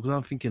my hopes up because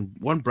I'm thinking,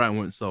 1, Brighton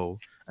won't sell,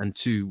 and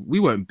 2, we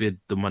won't bid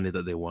the money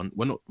that they want.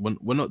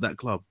 We're not that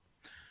club.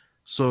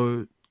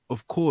 So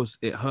of course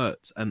it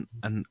hurts, and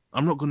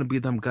I'm not going to be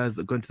them guys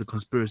that go into the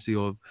conspiracy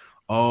of,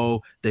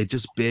 they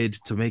just bid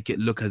to make it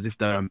look as if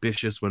they're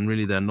ambitious when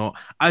really they're not.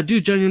 I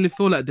do genuinely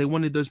feel like they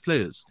wanted those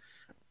players,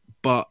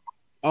 but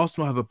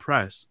Arsenal have a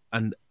price,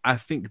 and I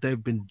think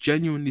they've been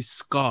genuinely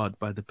scarred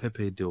by the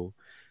Pepe deal,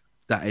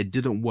 that it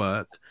didn't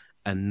work,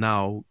 and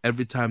now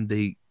every time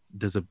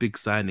there's a big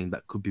signing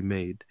that could be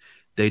made,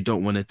 they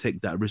don't want to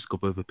take that risk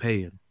of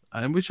overpaying,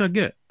 and which I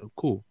get.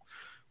 Cool.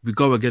 We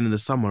go again in the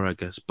summer, I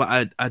guess.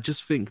 But I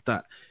just think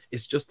that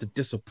it's just a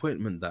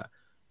disappointment that,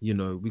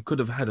 we could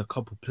have had a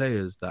couple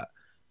players that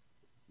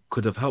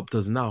could have helped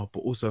us now, but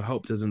also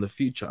helped us in the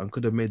future, and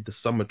could have made the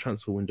summer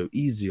transfer window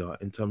easier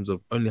in terms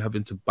of only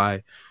having to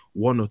buy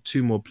 1 or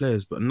 2 more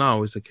players. But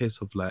now it's a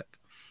case of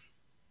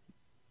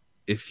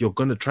if you're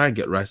going to try and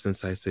get Rice and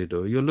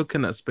Caicedo, you're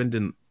looking at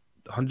spending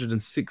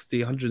 160,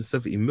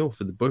 170 mil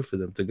for both of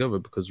them together,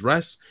 because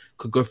Rice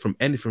could go from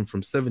anything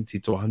from 70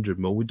 to 100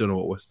 mil. We don't know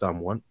what West Ham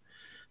want.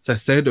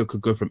 Caicedo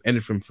could go from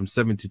anything from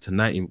 70 to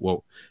 90.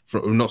 Well,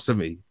 not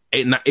 70,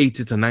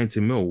 80 to 90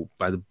 mil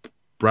by the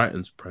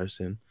Brighton's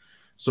pricing.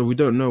 So we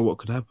don't know what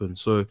could happen.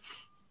 So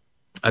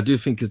I do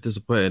think it's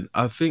disappointing.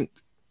 I think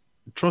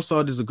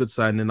Trossard is a good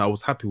signing. I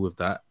was happy with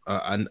that.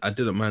 And I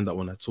didn't mind that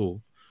one at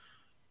all.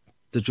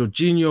 The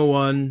Jorginho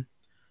one,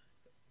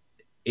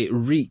 it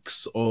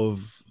reeks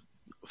of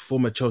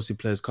former Chelsea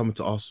players coming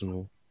to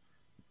Arsenal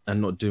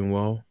and not doing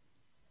well.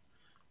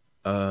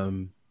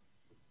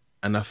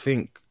 And I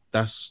think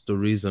that's the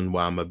reason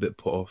why I'm a bit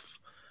put off.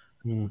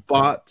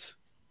 But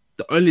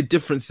the only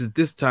difference is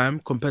this time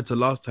compared to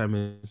last time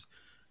is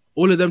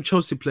all of them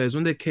Chelsea players,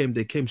 when they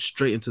came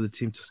straight into the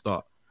team to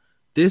start.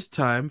 This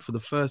time, for the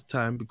first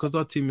time, because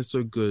our team is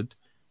so good,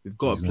 we've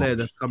got a player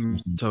that's come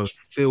to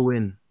fill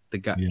in the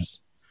gaps.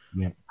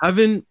 Yeah.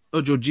 Having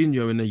a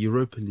Jorginho in the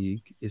Europa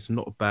League is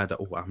not bad at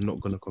all. I'm not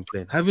going to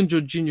complain. Having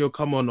Jorginho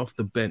come on off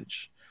the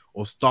bench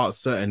or start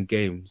certain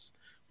games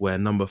where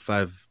number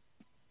 5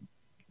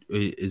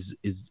 is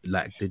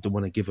like they don't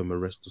want to give him a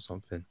rest or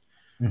something,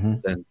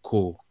 then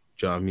cool.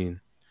 Do you know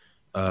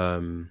what I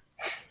mean?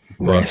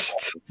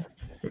 Rest.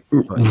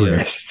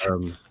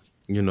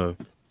 You know,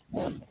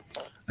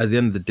 at the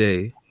end of the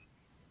day,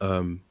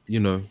 you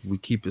know, we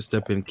keep it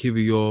stepping.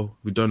 Kiwior,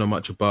 we don't know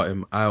much about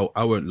him.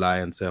 I won't lie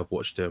and say I've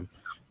watched him.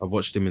 I've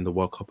watched him in the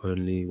World Cup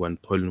only when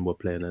Poland were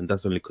playing, and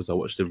that's only because I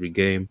watched every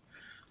game.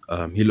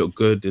 He looked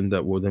good in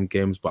them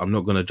games, but I'm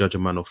not going to judge a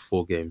man off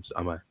 4 games,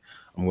 am I?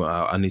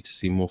 I need to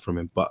see more from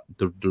him, but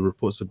the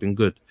reports have been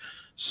good.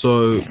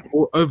 So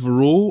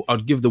overall,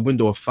 I'd give the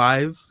window a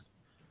 5.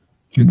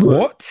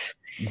 What?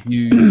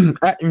 You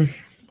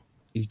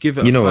give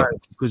it a 5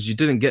 because you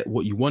didn't get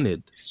what you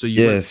wanted. So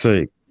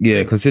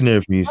considering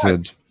everything you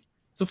said.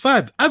 So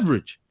 5,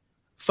 average.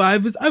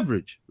 5 is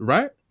average,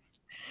 right?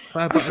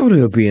 5 I thought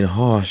you were being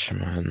harsh,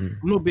 man.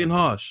 I'm not being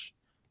harsh.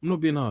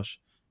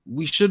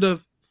 We should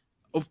have,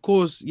 of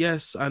course,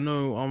 yes, I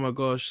know, oh my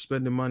gosh,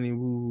 spending money,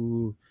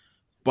 woo.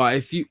 But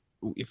if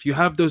you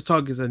have those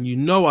targets and you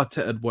know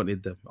Arteta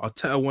wanted them,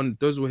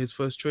 those were his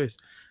first choice.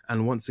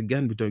 And once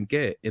again, we don't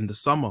get it. In the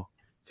summer,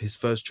 his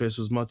first choice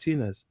was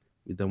Martinez.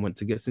 We then went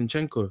to get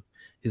Zinchenko.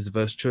 His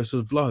first choice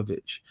was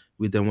Vlahovic.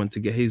 We then went to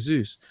get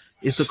Jesus.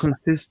 It's a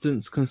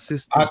consistent. Can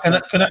I?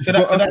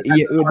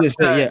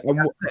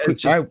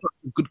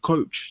 Good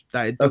coach.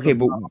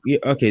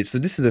 Okay. So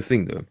this is the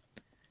thing, though.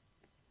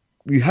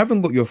 You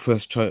haven't got your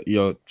first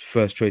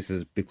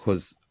choices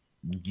because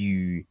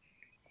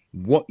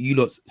what you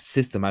lot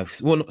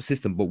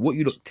what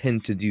you lot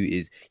tend to do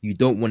is you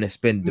don't want to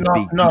spend the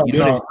big. You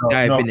don't want to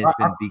dive in and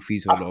spend big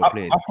fees on a lot of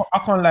players. I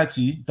can't lie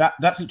to you.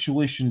 That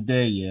situation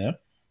there, yeah,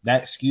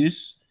 that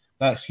excuse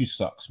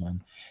sucks,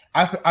 man.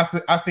 I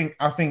think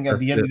at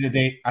the end of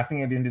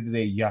the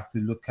day, you have to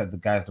look at the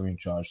guys that are in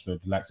charge, so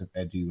the likes of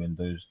Edu and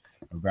those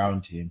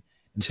around him.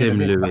 Tim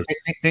Lewis,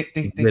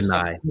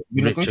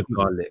 Richard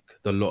Garlick,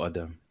 the lot of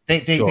them.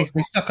 They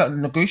stuck at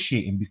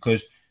negotiating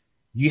because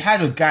you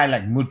had a guy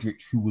like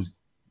Mudryk who was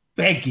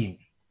begging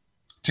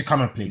to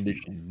come and play.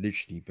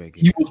 Literally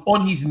begging. He was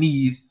on his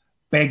knees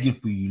begging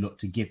for you lot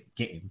to get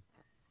him.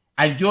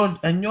 And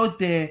you're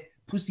there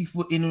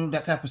pussyfooting and all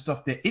that type of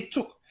stuff there. It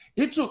took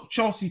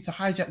Chelsea to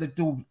hijack the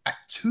deal at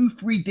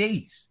 2-3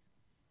 days.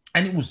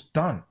 And it was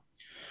done.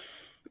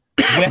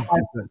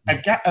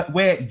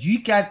 Where you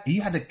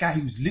had a guy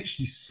who was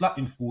literally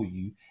slutting for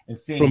you and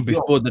saying from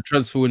before the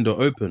transfer window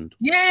opened.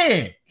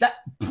 Yeah,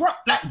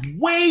 like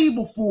way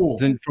before.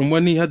 From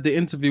when he had the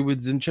interview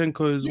with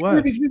Zinchenko's wife.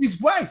 With his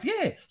wife,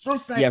 yeah. So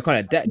it's like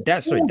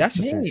that's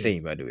just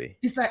insane, by the way.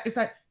 It's like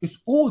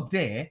it's all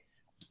there.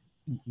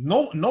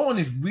 No one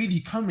is really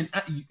coming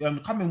at you,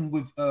 coming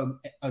with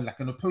like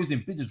an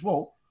opposing bid as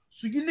well.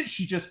 So you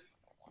literally just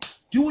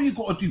do what you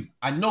got to do.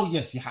 I know,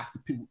 yes, you have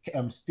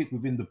to stick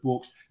within the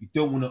books. You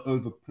don't want to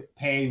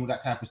overpay and all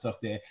that type of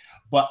stuff there.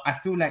 But I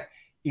feel like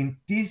in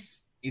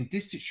this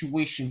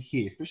situation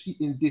here, especially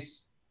in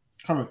this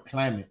current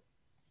climate,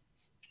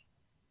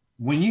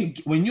 when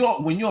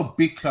you're a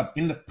big club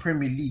in the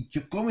Premier League,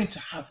 you're going to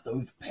have to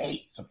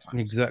overpay sometimes.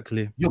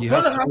 Exactly. You're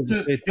gonna have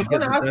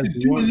to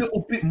do a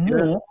little bit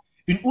more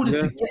in order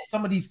to get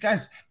some of these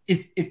guys.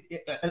 If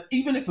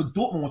even if a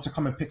Dortmund want to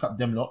come and pick up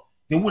them lot,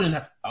 they wouldn't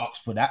have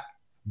asked for that.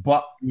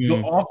 But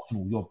you're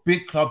Arsenal, you're a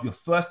big club, you're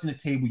first in the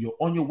table, you're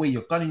on your way,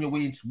 you're gunning your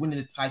way into winning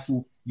the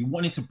title. You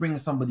wanted to bring in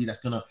somebody that's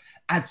gonna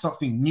add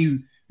something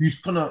new,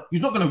 he's not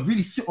gonna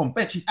really sit on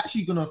bench, he's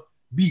actually gonna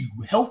be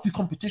healthy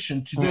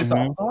competition to those that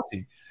are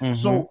starting.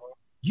 So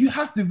you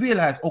have to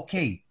realize,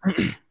 okay,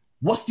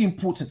 what's the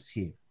importance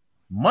here?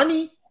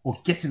 Money or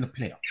getting the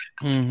player?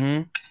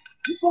 You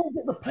gotta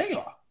get the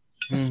player.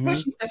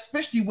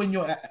 Especially when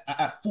you're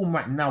at form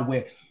right now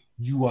where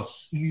you are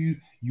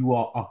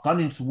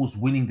gunning towards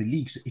winning the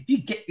league. So if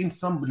you get in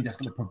somebody that's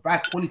going to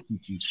provide quality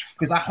to you,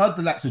 because I heard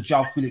the likes of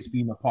João Phillips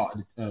being a part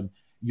of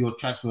your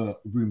transfer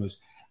rumors,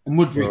 and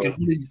Mudryk and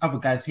all these other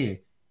guys here.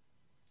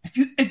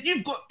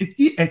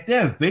 If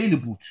they're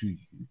available to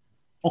you,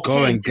 okay,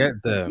 go and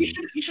get them.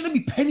 You shouldn't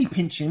be penny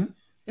pinching,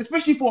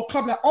 especially for a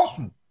club like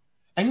Arsenal.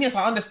 And yes,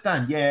 I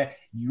understand,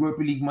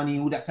 Europa League money,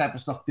 all that type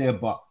of stuff there,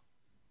 but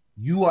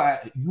you are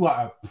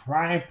a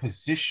prime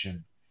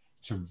position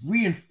to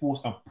reinforce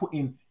and put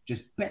in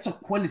just better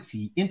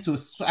quality into a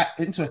side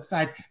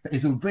that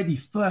is already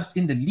first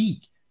in the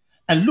league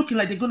and looking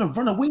like they're going to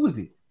run away with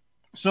it.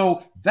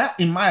 So that,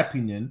 in my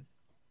opinion,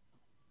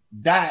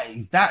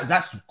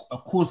 that's a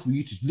cause for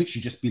you to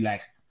literally just be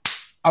like,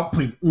 I'm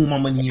putting all my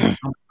money in.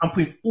 I'm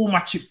putting all my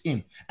chips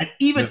in. And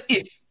even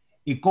if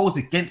it goes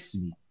against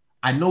me,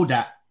 I know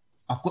that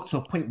I've got to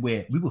a point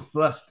where we were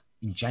first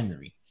in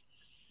January.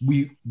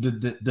 The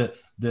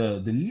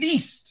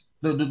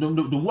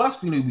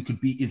worst thing that we could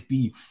be is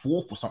be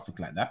fourth or something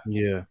like that.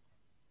 Yeah.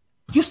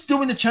 You're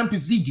still in the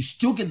Champions League. You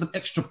still get the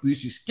extra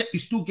boost. You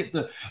still get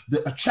the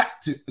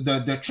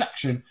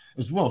attraction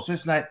as well. So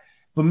it's like,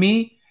 for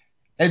me,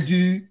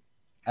 Edu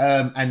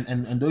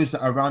and those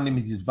that are around him,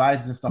 his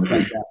advisors and stuff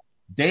like that,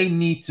 they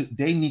need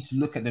to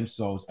look at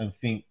themselves and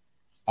think,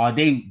 are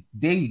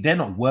they're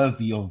not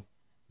worthy of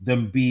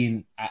them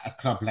being at a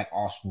club like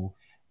Arsenal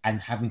and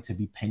having to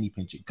be penny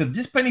pinching? Because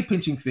this penny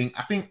pinching thing,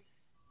 I think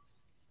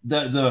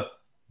the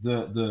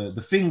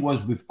thing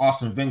was with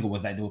Arsene Wenger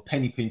was that they were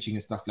penny pinching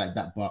and stuff like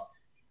that, but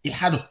it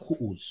had a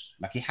cause,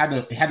 like it had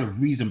a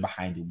reason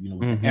behind it,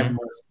 with the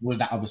Emirates, all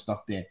that other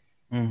stuff there.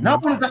 Now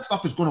all of that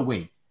stuff has gone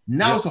away.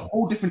 Now it's a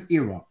whole different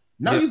era.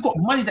 Now you've got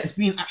money that's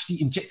being actually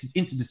injected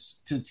into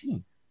the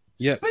team.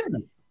 Spend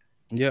it.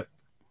 Yep.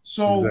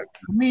 So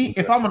for me,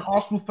 if I'm an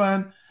Arsenal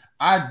fan,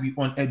 I'd be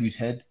on Edu's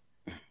head.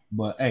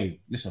 But hey,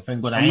 listen,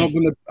 thank God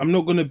I'm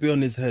not gonna be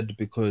on his head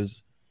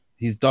because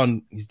he's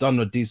done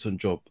a decent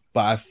job.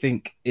 But I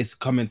think it's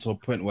coming to a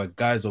point where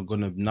guys are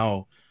gonna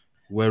now.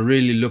 We're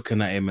really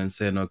looking at him and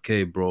saying,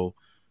 okay, bro,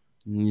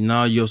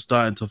 now you're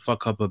starting to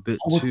fuck up a bit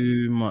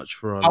too much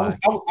for our life.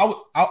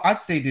 I'd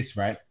say this,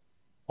 right?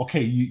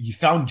 Okay, you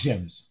found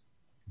gems,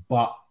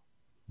 but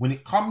when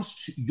it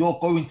comes to you're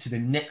going to the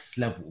next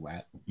level,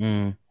 right?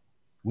 When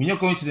you're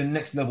going to the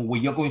next level where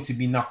you're going to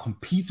be now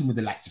competing with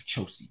the likes of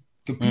Chelsea,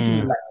 competing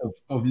with the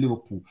likes of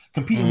Liverpool,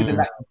 competing with the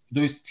likes of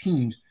those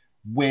teams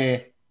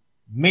where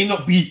may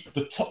not be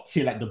the top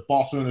tier like the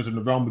Barcelonas and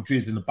the Real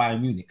Madrids and the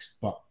Bayern Munichs,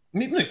 but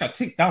maybe if I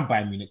take down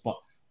Bayern Munich, but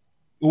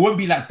it won't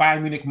be like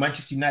Bayern Munich,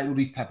 Manchester United, all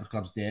these type of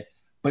clubs there.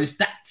 But it's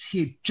that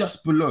tier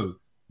just below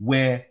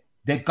where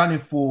they're gunning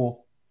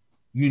for,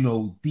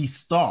 these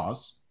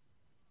stars.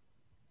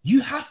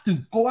 You have to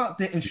go out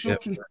there and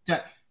showcase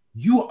that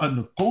you are a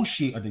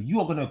negotiator, that you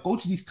are going to go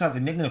to these clubs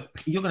and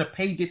you're going to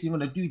pay this, you're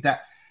going to do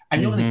that,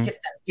 and you're going to get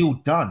that deal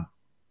done.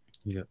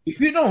 Yeah. If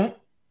you don't,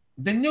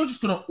 then you're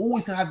just going to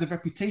always have the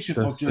reputation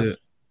of just...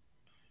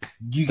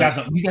 You guys,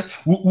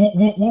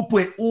 we'll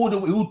put it all the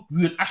way. We'll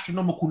do an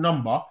astronomical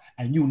number,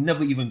 and you'll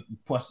never even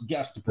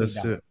get us to put it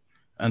down. It.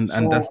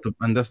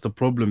 And that's the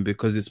problem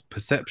because it's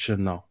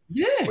perception now.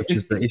 Yeah, which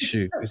is the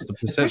issue. It's the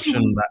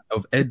perception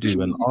of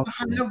Edu and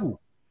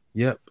Arsenal.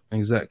 Yep,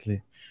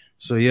 exactly.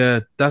 So yeah,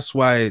 that's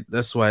why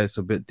it's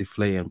a bit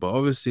deflating. But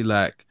obviously,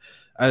 like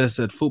as I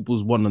said,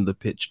 football's one on the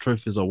pitch.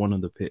 Trophies are one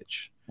on the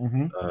pitch.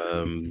 And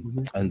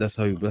that's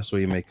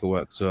where you make it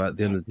work. So at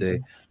the end of the day,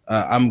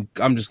 I'm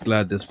just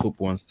glad there's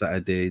football on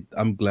Saturday.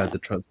 I'm glad the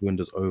transfer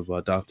window's over.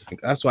 I don't have to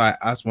think. That's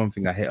one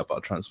thing I hate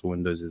about transfer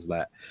windows is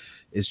like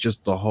it's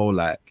just the whole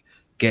like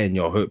getting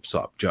your hopes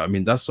up. Do you know what I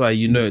mean? That's why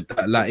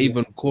that, like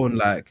even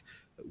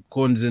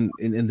Corn's in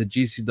the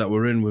GC that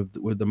we're in with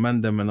the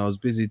Mandem, and I was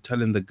busy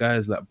telling the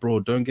guys like, bro,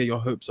 don't get your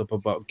hopes up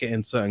about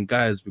getting certain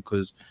guys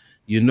because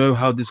you know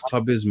how this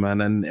club is,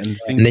 man, and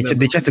they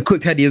tried to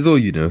cook Teddy as well,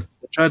 They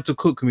tried to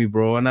cook me,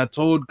 bro, and I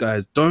told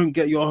guys, don't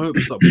get your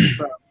hopes up with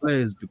certain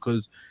players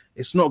because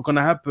it's not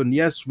gonna happen.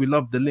 Yes, we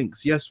love the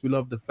links. Yes, we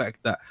love the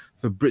fact that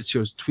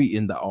Fabrizio's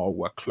tweeting that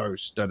we're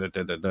close.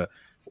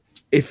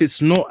 If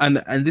it's not,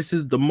 and this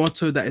is the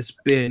motto that it's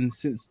been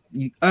since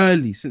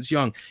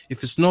young.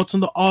 If it's not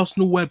on the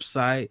Arsenal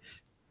website,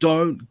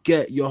 don't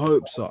get your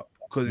hopes up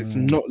because it's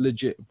not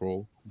legit,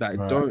 bro.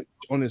 Don't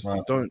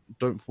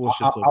force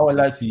yourself. I would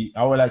like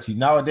to.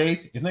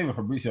 Nowadays, it's not even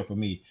Fabrizio for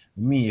me.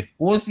 If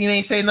Ornstein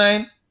ain't say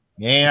nothing,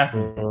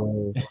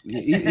 bro.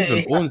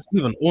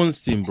 even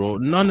Ornstein, bro.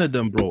 None of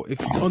them, bro. If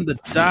it's on the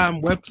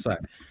damn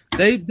website,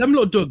 them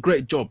lot do a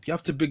great job. You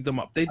have to big them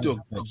up. They do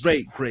a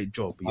great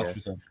job. Yeah.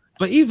 100%.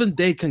 But even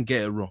they can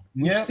get it wrong.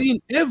 We've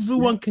seen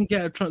everyone can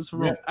get a transfer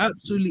wrong.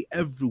 Absolutely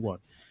everyone.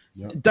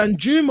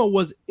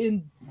 Danjuma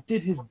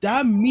did his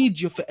damn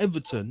media for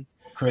Everton.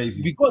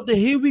 Crazy. We got the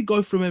here we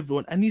go from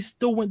everyone, and he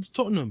still went to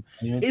Tottenham.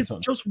 It's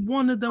just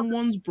one of them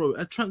ones, bro.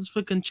 A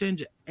transfer can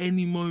change at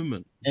any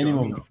moment. Any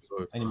moment.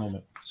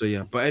 So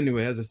yeah, but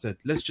anyway, as I said,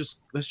 let's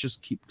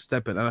just keep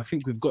stepping. And I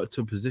think we've got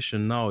to a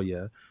position now,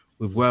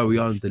 with where we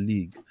are in the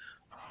league.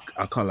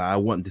 I can't lie, I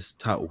want this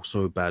title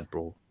so bad,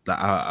 bro. That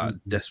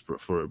I'm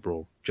desperate for it,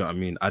 bro. Do you know what I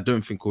mean? I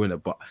don't think we'll win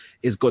it, but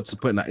it's got to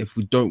the point that if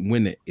we don't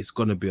win it, it's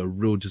gonna be a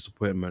real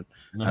disappointment.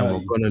 And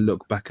we're gonna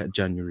look back at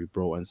January,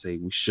 bro, and say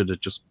we should have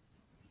just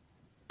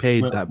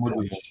paid that bill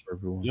for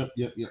everyone. Yep.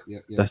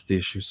 That's the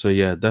issue. So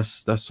yeah,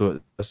 that's where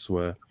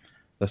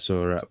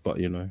we're at. But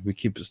we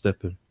keep it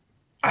stepping.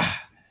 I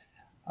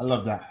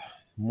love that.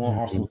 More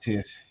Arsenal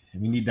tears.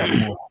 We need that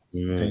more.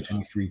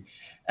 2023.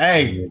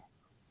 Hey,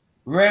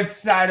 red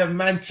side of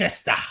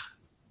Manchester.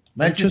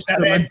 Manchester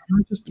Red.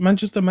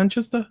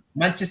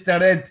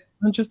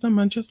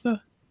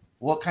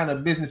 What kind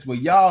of business were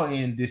y'all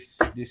in this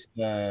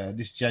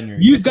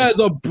January? You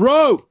guys are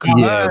broke.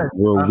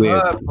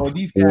 Bro,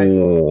 these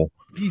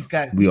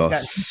guys, we are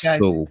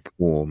so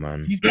poor,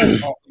 man. These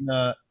guys are in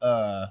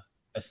a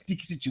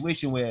sticky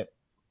situation where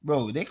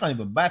bro, they can't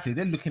even buy players.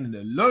 They're looking at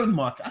the loan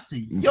market. I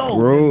say, yo,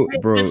 bro.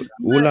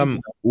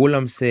 All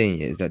I'm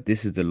saying is that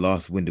this is the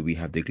last window we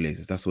have the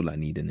Glazers. That's all I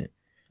need in it.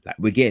 Like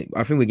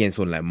I think we're getting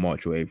sort of like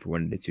March or April,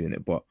 one of the two in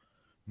it. But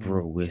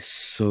bro, we're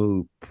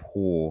so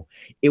poor.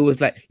 It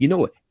was like, you know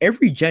what?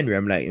 Every January,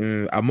 I'm like,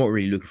 I'm not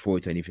really looking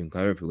forward to anything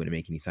because I don't think we're gonna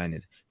make any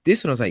signings.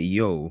 This one, I was like,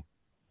 yo,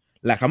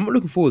 like I'm not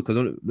looking forward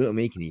because we're not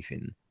making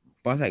anything.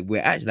 But I was like,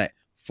 we're actually like,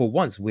 for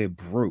once, we're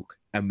broke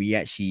and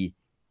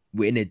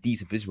we're in a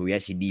decent position where we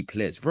actually need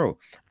players, bro.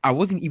 I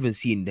wasn't even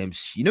seeing them.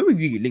 You know, when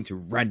you get linked to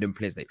random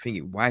players, like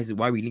thinking, why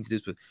are we linked to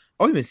this?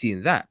 I wasn't even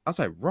seeing that. I was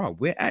like, bro,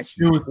 we're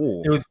actually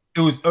poor. It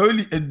was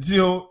only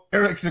until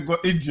Eriksen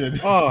got injured.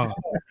 Oh,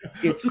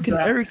 it took an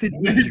Eriksen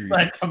injury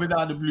coming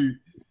out of the blue.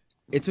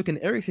 It took an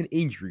Eriksen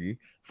injury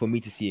for me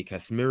to see a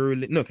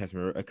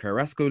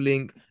Carrasco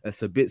link, a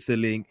Sabitzer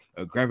link,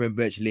 a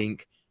Gravenberch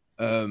link.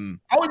 I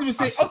wouldn't even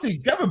say. I'll say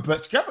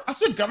Gravenberch. I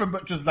said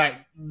Gravenberch was like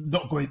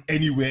not going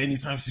anywhere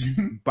anytime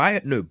soon.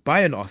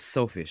 Bayern are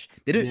selfish.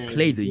 They don't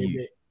play the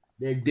youth.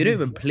 They don't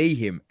even play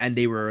him, and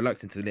they were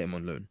reluctant to let him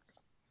on loan.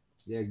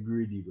 They're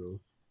greedy, bro.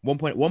 One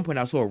point,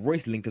 I saw a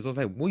Royce link because I was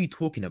like, "What are you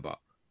talking about?"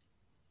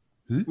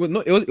 Well, no,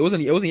 it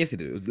wasn't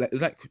yesterday. It was like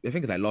I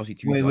think it's like last week.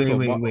 2 weeks.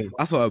 Wait.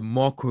 I saw a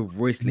Marco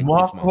Royce link.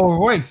 Marco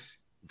Royce,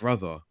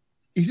 brother.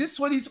 Is this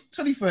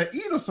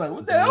 2013 or something?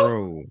 What the hell,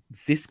 bro?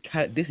 This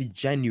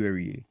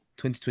January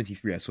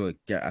 2023. I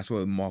saw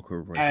a Marco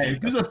Royce. Hey,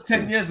 this was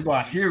 10 years ago.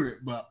 I hear it,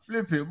 but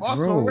flip it,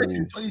 Marco Royce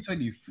in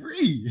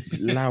 2023.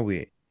 Allow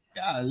it.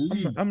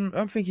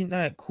 I'm thinking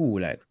that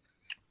cool. Like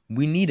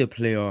we need a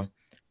player.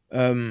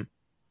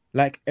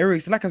 Like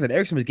Eriksen. Like I said,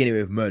 Eriksen was getting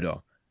away with murder,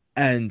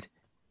 and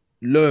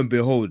lo and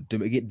behold, the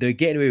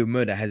getting away with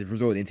murder has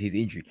resulted into his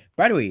injury.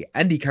 By the way,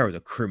 Andy Carroll's a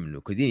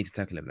criminal because he needs to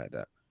tackle him like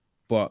that.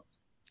 But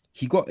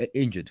he got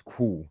injured.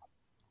 Cool.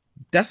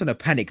 That's when the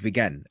panic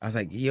began. I was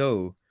like,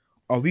 yo,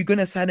 are we going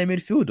to sign a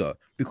midfielder?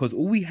 Because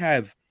all we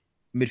have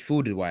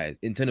midfielder-wise,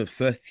 in terms of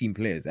actual first team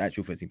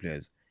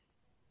players,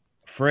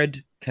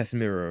 Fred,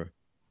 Casemiro,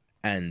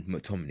 and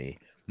McTominay.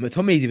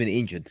 McTominay is even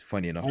injured,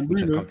 funny enough,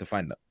 which I've come to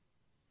find out.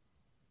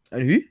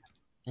 And who?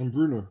 And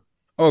Bruno.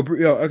 Oh,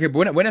 okay,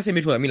 but when I say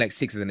midfield, I mean like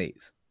 6s and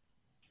 8s.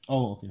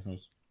 Oh, okay,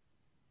 first.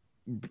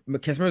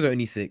 Casemiro's are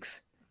only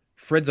 6.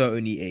 Fred's are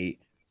only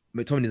 8.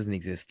 McTominay doesn't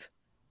exist.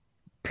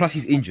 Plus,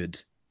 he's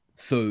injured.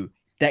 So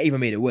that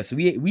even made it worse. So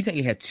we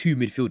technically had 2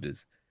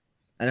 midfielders.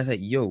 And I was like,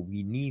 yo,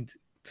 we need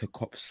to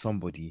cop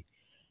somebody.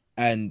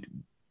 And,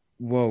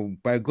 well,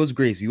 by God's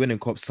grace, we went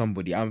and copped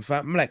somebody. I'm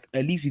like,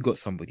 at least we got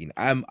somebody.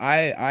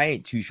 I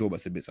ain't too sure about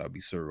Sabitzer. I'll be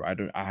sorry.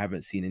 I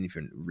haven't seen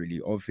anything really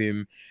of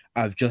him.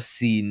 I've just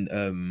seen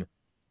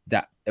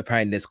that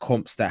apparently there's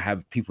comps that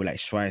have people like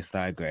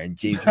Schweinsteiger and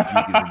James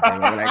Rodriguez in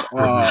there. We're like,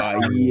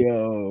 oh,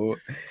 yo,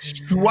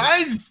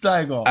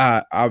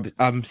 Schweinsteiger.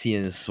 I'm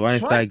seeing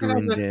Schweinsteiger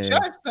in there.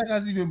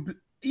 Schweinsteiger's even.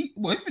 It's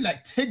been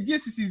like 10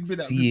 years since he's been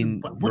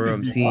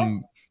I'm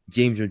seeing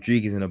James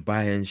Rodriguez in a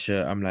Bayern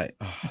shirt. I'm like,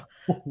 oh.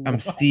 I'm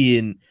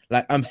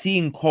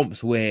seeing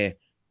comps where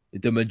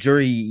the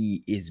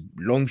majority is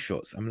long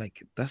shots. I'm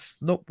like, that's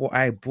not what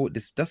I bought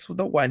this. That's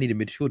not what I need a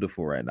midfielder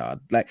for right now.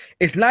 Like,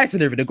 it's nice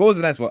and everything. The goals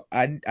are nice, but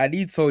I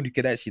need someone who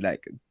can actually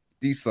like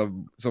do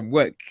some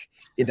work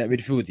in that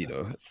midfield, you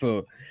know.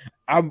 So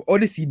I'm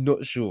honestly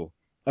not sure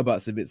about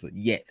Sabitzer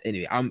yet.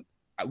 Anyway,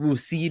 we'll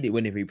see it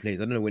whenever he plays.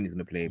 I don't know when he's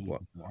gonna play,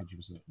 but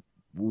 100%.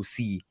 We'll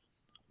see.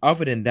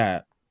 Other than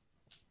that,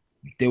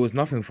 there was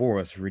nothing for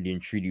us really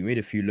and truly. We made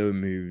a few low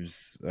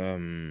moves.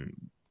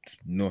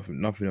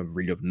 Nothing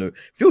really of note.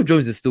 Phil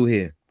Jones is still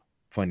here.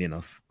 Funny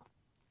enough,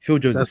 Phil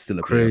Jones is still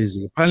a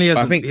crazy. Apparently,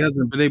 he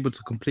hasn't been able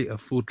to complete a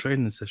full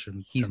training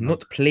session. He's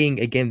not playing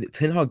again.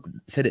 Ten Hag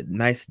said it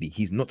nicely.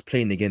 He's not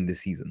playing again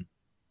this season.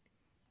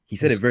 He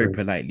said it very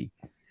politely.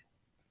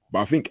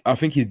 But I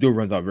think his deal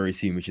runs out very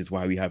soon, which is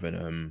why we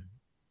haven't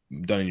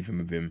done anything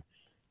with him.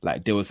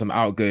 Like there was some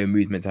outgoing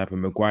movements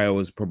happen. Maguire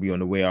was probably on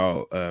the way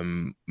out.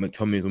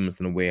 McTominay was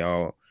almost on the way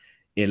out.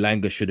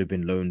 Elanga should have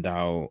been loaned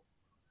out.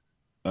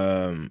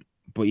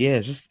 But yeah,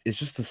 it's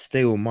just a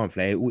stale month.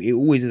 Like it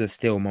always is a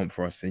stale month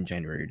for us in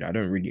January. I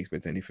don't really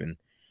expect anything.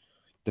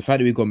 The fact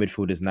that we got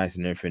midfield is nice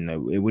and everything.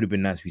 Like, it would have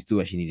been nice. We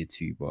still actually needed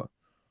 2, but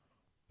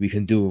we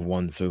can deal with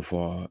 1 so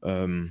far.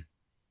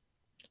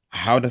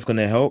 How that's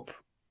gonna help?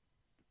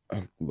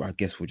 I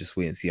guess we'll just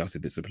wait and see how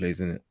Sabitzer plays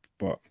in it.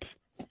 But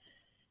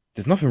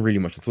there's nothing really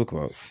much to talk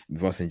about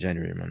with us in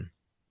January, man.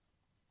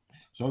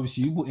 So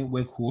obviously you brought in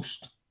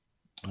Weghorst.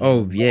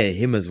 Oh yeah,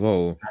 him as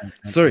well.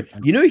 Sorry,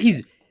 you know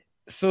he's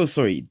so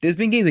sorry. There's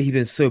been games that he's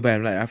been so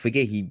bad. Like I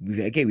forget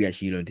we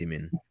actually loaned him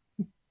in.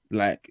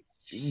 Like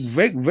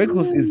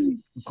Weghorst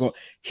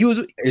he was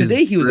crazy.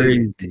 Today he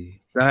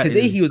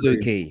was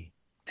okay.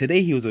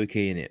 Today he was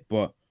okay in it,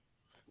 but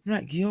I'm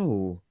like,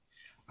 yo,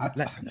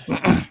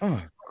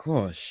 oh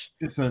gosh.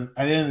 Listen,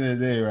 at the end of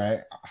the day, right?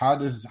 How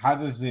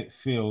does it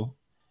feel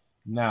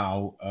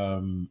now?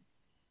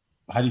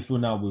 How do you feel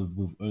now with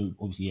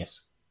obviously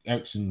yes,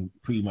 Eriksen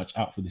pretty much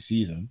out for the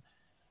season?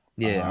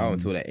 Yeah, out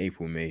until like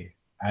April, May.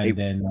 And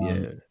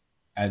then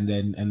and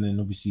then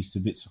obviously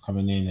Sabitzer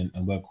coming in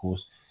and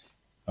Workhorse.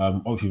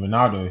 Obviously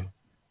Ronaldo.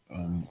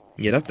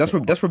 Yeah, that's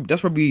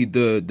probably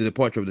the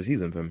departure of the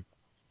season for him.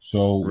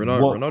 So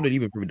Ronaldo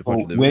even probably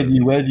departure.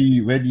 Where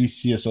do you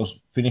see yourself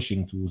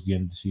finishing towards the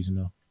end of the season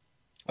now?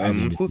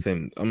 I'm still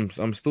saying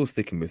I'm still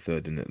sticking with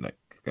third in it. Like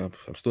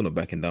I'm still not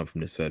backing down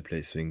from this third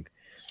place thing.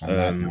 I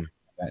like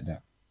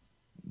that.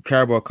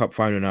 Carabao Cup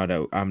final now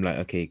that I'm like,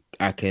 okay,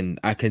 I can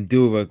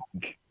deal with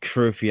a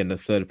trophy in the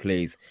third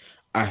place.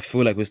 I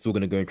feel like we're still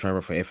gonna go and try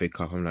for FA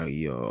Cup. I'm like,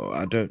 yo,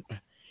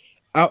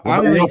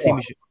 I'm really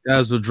seeing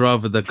guys would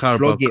rather the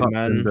Carabao Cup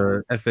than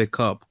the FA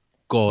Cup.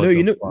 God, no.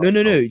 You know,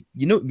 the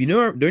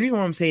only reason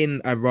I'm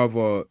saying I'd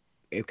rather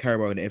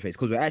Carabao than the FA is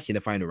because we're actually in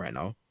the final right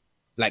now.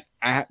 Like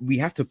we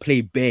have to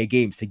play bare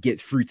games to get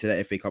through to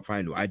that FA Cup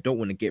final. I don't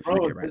want to get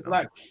through it right now.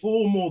 Like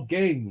 4 more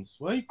games.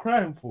 What are you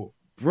crying for?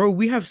 Bro,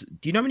 we have.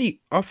 Do you know how many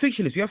our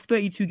fixture list? We have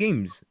 32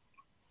 games.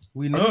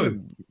 We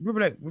know. We're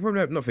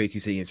probably not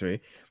 32 games.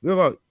 Sorry, we have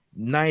about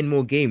 9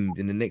 more games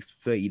in the next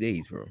 30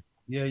 days, bro.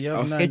 Yeah, you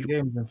have 9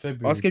 games in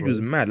February. Our schedule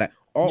is mad. Like,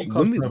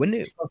 when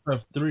they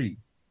have 3.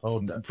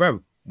 Hold that,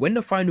 bro. When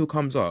the final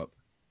comes up,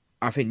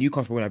 I think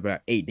Newcastle will have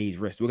about 8 days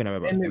rest. We're gonna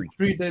have about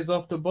 3 days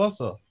after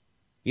Barca.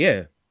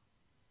 Yeah.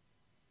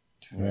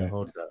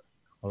 Hold that.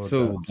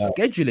 So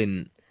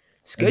scheduling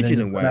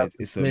wise,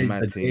 it's a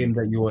mad thing.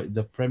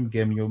 The Prem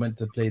game you're meant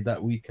to play that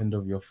weekend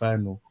of your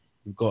final.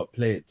 You've got to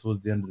play it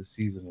towards the end of the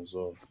season as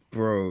well,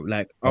 bro.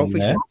 Like,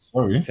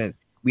 sorry,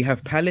 we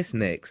have Palace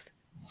next,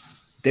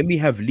 then we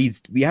have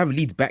Leeds. We have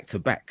Leeds back to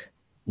back.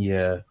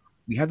 Yeah,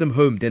 we have them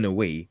home then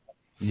away.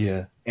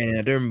 Yeah, and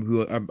I don't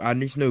know who. I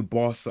just know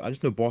Barca. I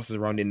just know Barca's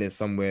around in there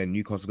somewhere.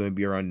 Newcastle's going to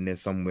be around in there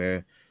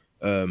somewhere.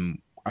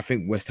 I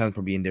think West Ham's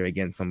probably in there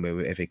again somewhere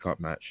with FA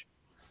Cup match.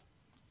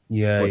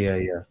 Yeah,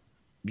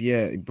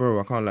 bro.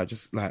 I can't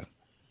just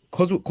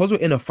cause we're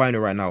in a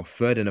final right now.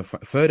 Third in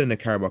the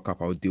Carabao Cup,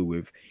 I'll deal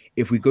with.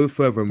 If we go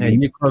further,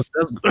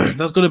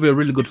 that's going to be a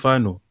really good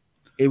final.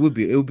 It would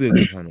be a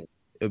good final.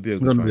 It'll be a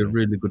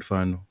really good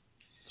final.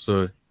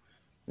 So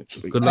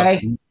good luck.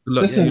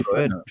 Listen,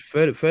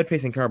 third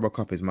place in Carabao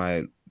Cup is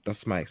my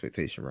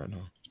expectation right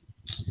now.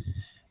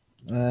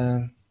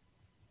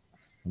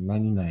 Man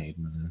United,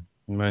 man.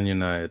 Man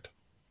United.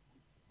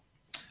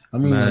 I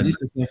mean, at least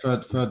it's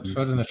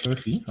third in a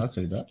trophy. I'd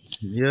say that.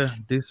 Yeah,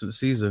 decent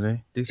season, eh?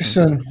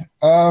 Listen,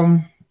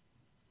 I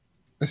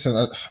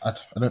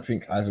don't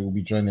think Isaac will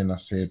be joining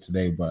us here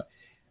today, but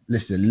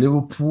listen,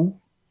 Liverpool,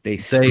 their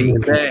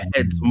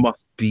heads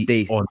must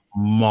be on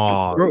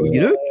Mars. Bro,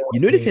 you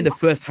know this ain't the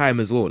first time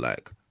as well.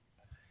 Like,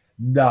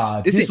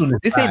 nah, this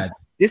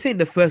ain't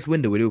the first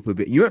window with Liverpool.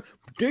 But I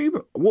can't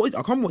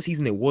remember what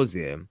season it was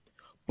here,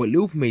 but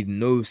Liverpool made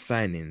no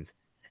signings.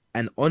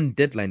 And on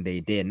deadline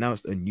day, they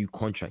announced a new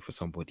contract for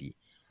somebody.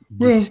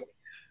 Well,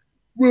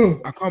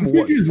 I can't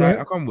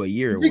remember what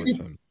year it was.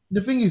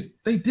 The thing is,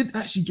 they did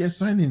actually get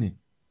signing in.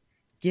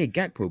 Yeah,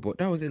 Gakpo, but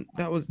that was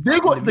they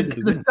got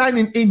the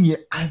signing in yet,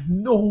 and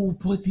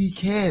nobody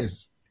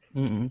cares.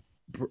 Bro,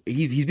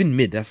 he's been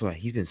mid. That's why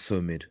he's been so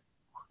mid.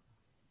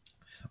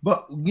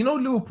 But you know,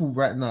 Liverpool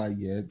right now,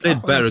 yeah,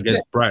 played better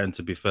against Brighton.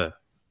 To be fair,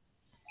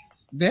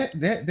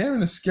 they're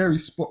in a scary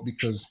spot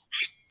because,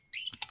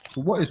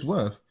 for what it's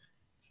worth,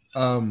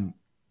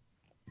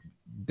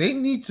 they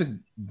need to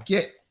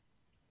get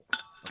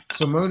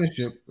some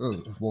ownership,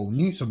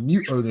 some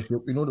new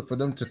ownership in order for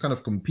them to kind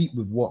of compete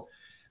with what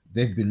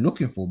they've been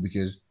looking for,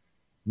 because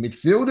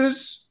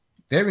midfielders,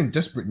 they're in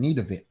desperate need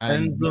of it.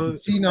 And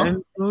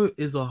Enzo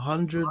is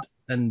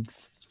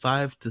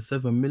 105 to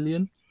 7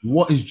 million.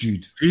 What is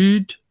Jude?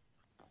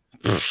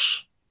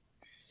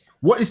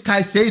 What is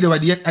Caicedo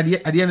at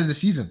the end of the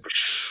season?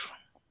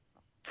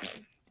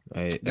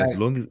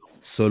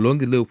 So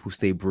long as Liverpool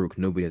stay broke,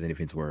 nobody has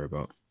anything to worry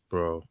about,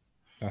 bro.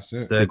 That's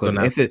it. Because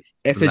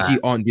FSG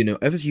aren't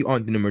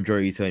doing the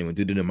majority selling, we're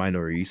doing the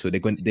minority, so they're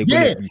going.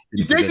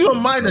 If they do a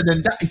minor,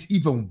 then that is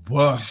even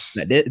worse.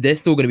 Like they're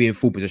still going to be in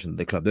full possession of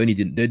the club. They're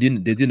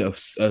doing a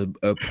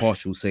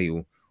partial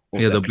sale.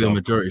 They'll be a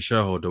majority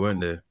shareholder,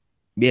 won't they?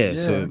 Yeah.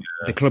 So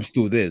the club's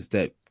still theirs.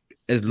 That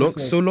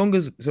so long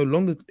as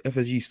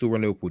FSG still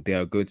run Liverpool, they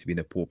are going to be in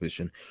a poor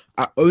position.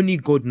 Only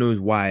God knows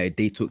why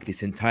they took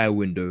this entire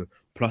window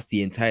plus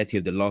the entirety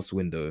of the last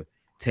window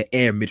to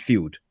air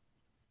midfield.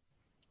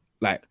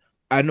 Like,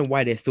 I don't know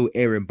why they're still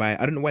airing I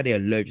don't know why they're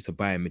allergic to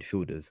buying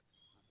midfielders.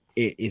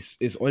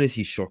 It's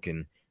honestly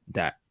shocking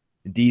that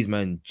these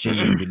men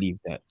genuinely believe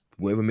that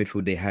whatever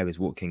midfield they have is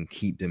what can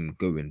keep them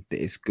going.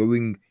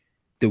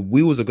 The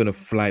wheels are gonna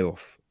fly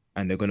off,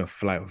 and they're gonna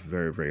fly off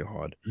very, very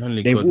hard.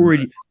 They're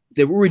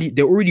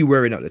already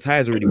wearing out. The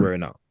tires are already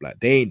wearing out. Like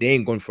they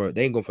ain't gone for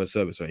a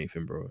service or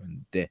anything, bro.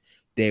 And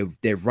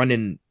they're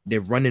running a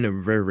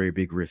very, very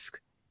big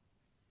risk.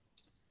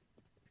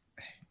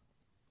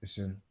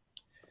 Listen.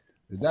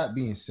 With that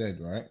being said,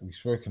 right, we've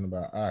spoken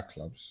about our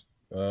clubs.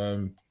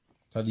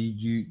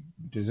 Taddy,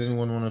 does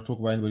anyone want to talk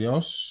about anybody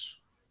else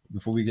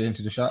before we get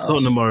into the shout-outs?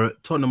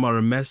 Tottenham are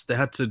a mess. They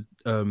had to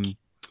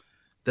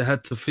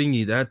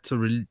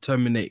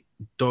terminate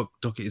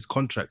Doherty's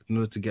contract in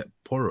order to get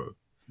Porro.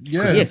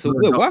 Yeah. So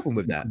what happened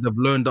with that? They've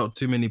loaned out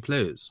too many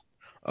players.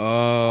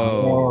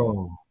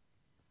 Oh.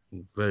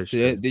 Very So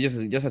strange. they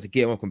just had to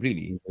get him off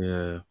completely.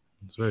 Yeah,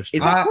 it's very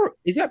strange.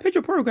 Is that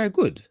Pedro Porro guy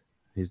good?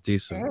 He's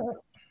decent.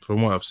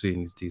 From what I've seen,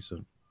 he's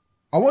decent.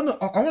 I want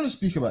to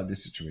speak about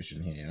this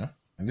situation here, yeah?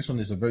 And this one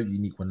is a very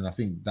unique one, and I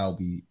think that'll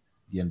be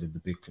the end of the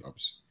big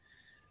clubs.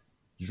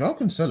 João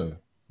Cancelo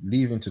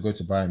leaving to go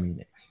to Bayern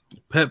Munich.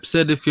 Pep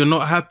said, "If you're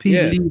not happy,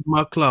 leave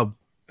my club."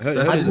 Heard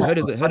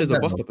there's a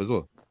bust up as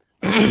well.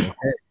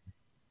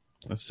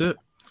 That's it.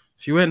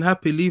 If you ain't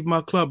happy, leave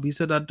my club. He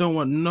said, "I don't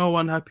want no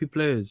unhappy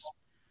players."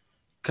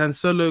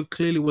 Cancelo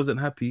clearly wasn't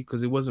happy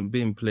because he wasn't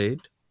being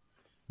played.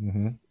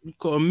 Mm-hmm. You've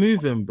got to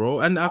move him, bro.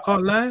 And I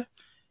can't lie,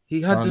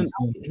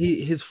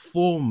 his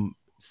form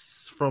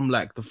from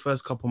like the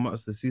first couple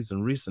months of the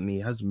season recently,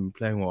 he hasn't been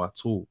playing well at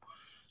all.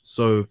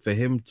 So for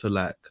him to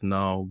like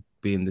now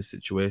be in this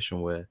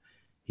situation where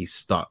he's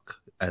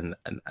stuck and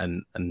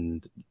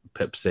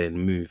Pep saying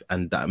move,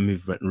 and that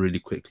move went really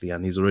quickly,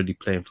 and he's already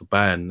playing for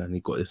Bayern, and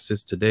he got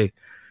assist today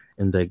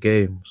in their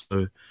game.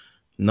 So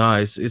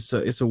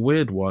it's a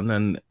weird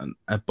one,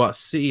 but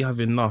City have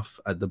enough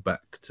at the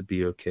back to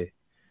be okay.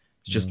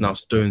 It's just now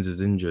Stones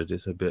is injured.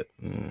 It's a bit.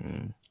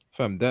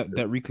 Fam, that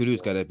Riku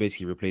Lewis guy that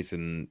basically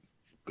replacing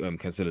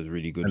Cancelo is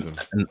really good.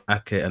 And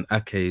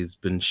Ake has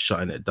been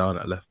shutting it down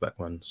at left back,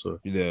 man. So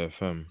yeah,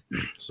 fam.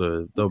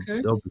 So they'll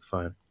be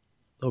fine.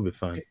 They'll be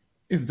fine.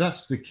 If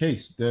that's the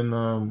case,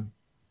 then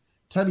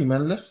Teddy,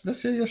 man,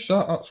 let's hear your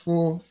shout outs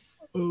for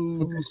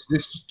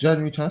this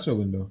January transfer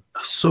window.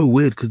 That's so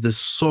weird because there's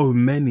so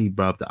many,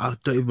 bruv, that I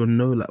don't even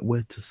know like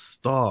where to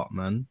start,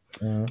 man.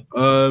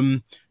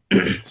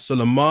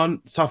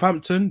 Suleiman,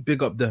 Southampton,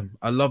 big up them.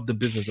 I love the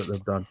business that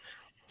they've done.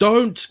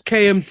 Don't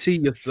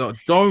KMT yourself.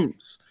 Don't.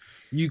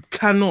 You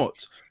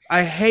cannot.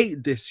 I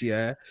hate this,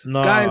 yeah.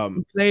 No, guys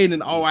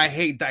complaining, I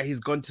hate that he's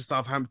gone to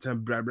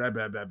Southampton, blah blah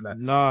blah blah blah.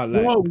 No,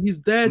 like, bro, he's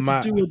there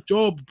to do a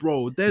job,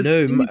 bro. I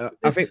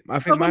think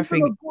my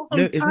thing. No,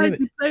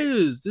 it's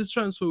players this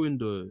transfer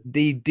window.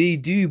 They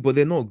do, but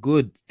they're not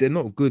good. They're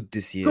not good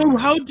this year. Bro,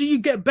 how do you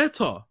get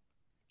better?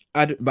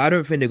 I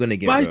don't think they're gonna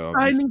get by better.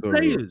 signing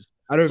players.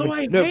 I don't.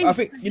 I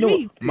think you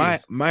know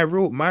what, my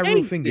real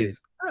thing is.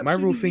 My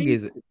real thing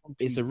is,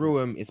 it's a real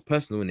it's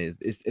personal, and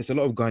it's a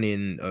lot of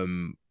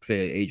Ghanaian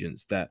player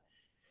agents that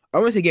I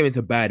won't say get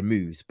into bad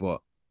moves,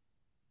 but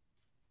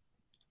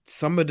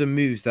some of the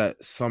moves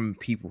that some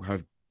people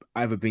have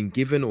either been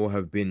given or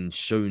have been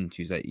shown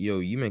to is like, yo,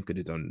 you man could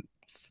have done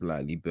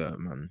slightly better,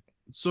 man.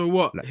 So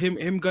what? Like,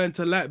 him going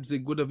to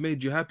Leipzig would have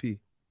made you happy?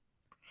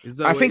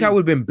 I think I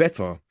would have been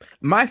better.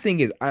 My thing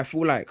is, I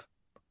feel like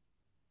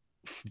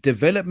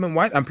development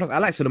wise, and plus I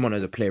like Solomon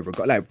as a player,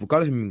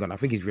 regardless of him gone, I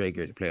think he's very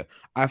good as a player.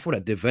 I thought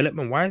that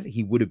development wise,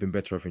 he would have been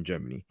better off in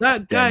Germany.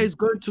 That guy is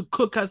going to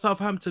cook at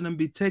Southampton and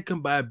be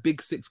taken by a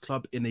big six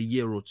club in a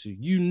year or two.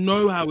 You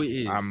know how it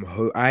is. I'm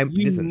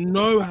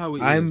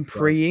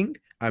praying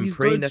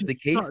that's the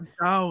case.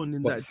 Down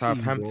in that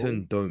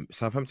Southampton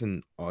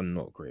Southampton are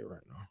not great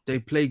right now. They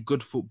play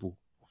good football.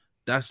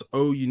 That's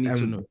all you need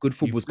to know. Good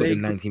football's got them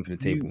 19th in the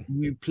table.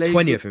 You play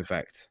 20th, in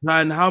fact.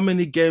 And how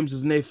many games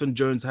has Nathan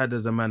Jones had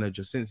as a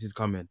manager since he's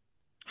come in?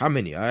 How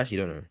many? I actually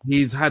don't know.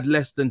 He's had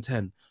less than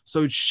 10.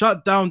 So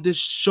shut down this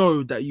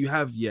show that you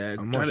have,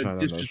 trying to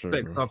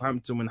disrespect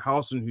Southampton when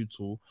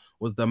Hasenhüttl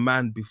was the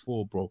man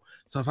before, bro.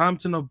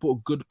 Southampton have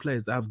bought good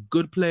players. They have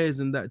good players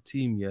in that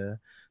team, yeah.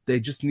 They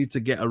just need to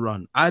get a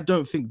run. I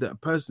don't think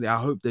that, personally, I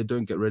hope they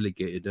don't get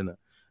relegated, innit?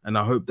 And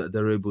I hope that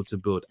they're able to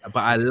build.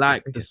 But I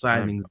like the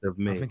signings they've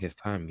made. I think it's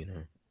time, you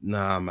know.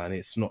 Nah, man,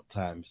 it's not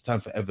time. It's time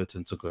for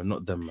Everton to go,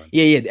 not them, man.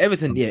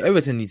 Everton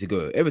need to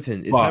go.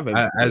 Everton. It's time for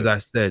Everton as I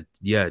said,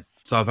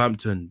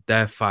 Southampton,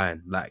 they're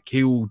fine. Like,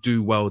 he will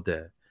do well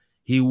there.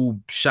 He will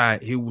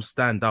shine. He will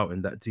stand out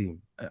in that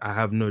team. I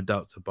have no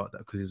doubts about that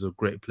because he's a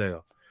great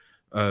player.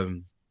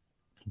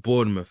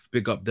 Bournemouth,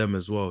 big up them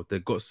as well. They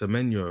got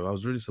Semenyo. I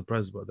was really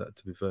surprised about that,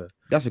 to be fair.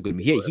 That's a good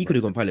move. He could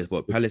have gone Palace,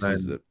 but Palace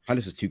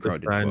is too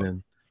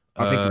crowded.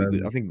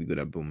 I think we're good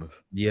at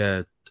Bournemouth.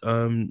 Yeah.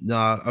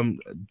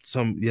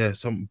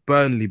 Some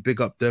Burnley,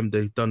 big up them.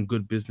 They've done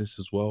good business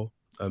as well.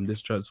 This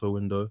transfer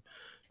window.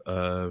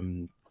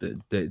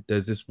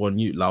 There's this one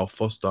Lau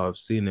Foster. I've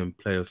seen him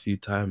play a few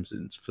times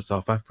for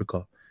South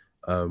Africa.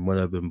 When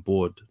I've been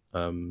bored,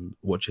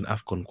 watching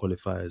AFCON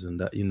qualifiers and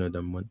that, you know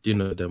them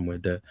we're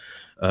there.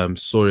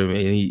 Saw him,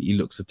 and he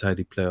looks a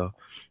tidy player.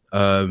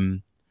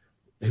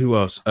 Who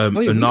else?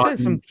 We signed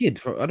some kid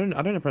from I don't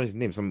know his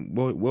name. Some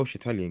Welsh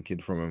Italian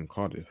kid from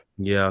Cardiff.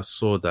 Yeah, I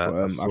saw that.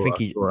 I think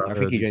he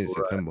joined in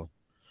September.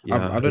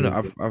 Yeah, I don't know.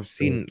 I've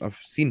seen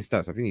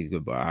stats. I think he's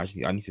good, but I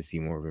need to see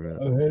more of him.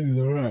 He's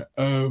alright.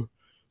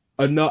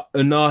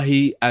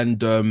 Anahi and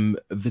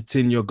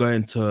Vitinho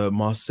going to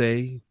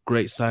Marseille.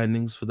 Great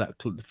signings for that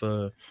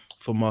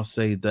for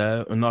Marseille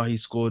there. Anahi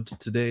scored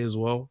today as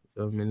well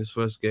in his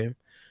first game,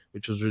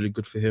 which was really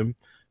good for him.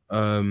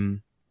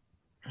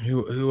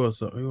 Who else?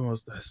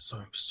 There's so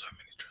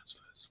many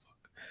transfers.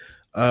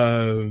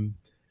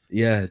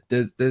 Yeah,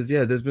 there's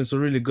been some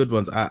really good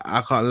ones.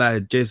 I can't lie,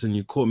 Jason,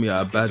 you caught me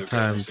at a bad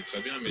time.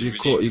 You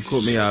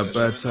caught me at a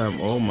bad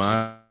time. Oh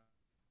my!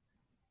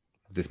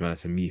 This man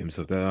has to mute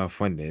himself. That's how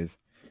fun it is.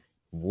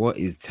 What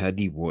is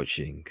Taddy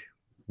watching?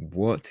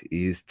 What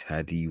is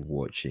Taddy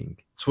watching?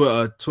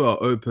 Twitter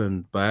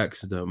opened by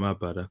accident. My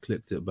bad. I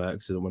clicked it by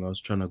accident when I was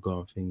trying to go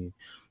on thingy.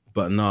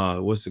 But nah,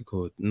 what's it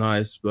called?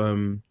 Nice.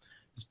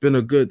 It's been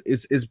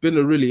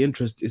a really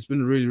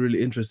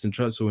interesting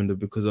transfer window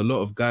because a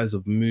lot of guys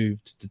have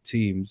moved to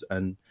teams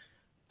and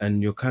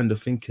you're kind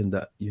of thinking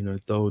that, you know,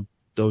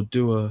 they'll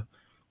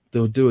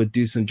do a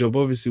decent job.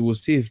 Obviously, we'll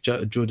see if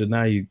Jordan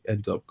Ayew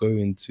ends up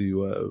going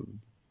to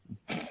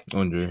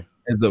Andre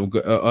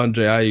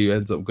Ayew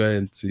ends up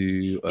going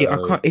to. I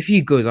can't. If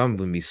he goes, I'm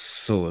gonna be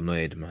so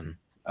annoyed, man.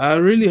 I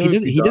really hope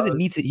he doesn't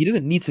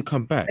need to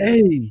come back.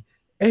 Hey,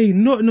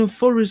 Nottingham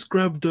Forest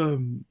grabbed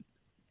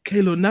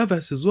Keylor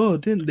Navas as well,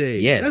 didn't they?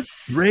 Yes,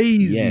 that's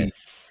crazy.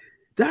 Yes,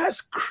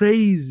 that's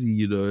crazy.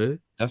 You know,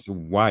 that's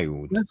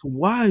wild. That's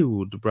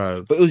wild,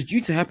 bro. But it was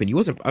due to happen. He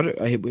wasn't.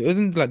 It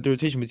wasn't like the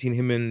rotation between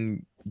him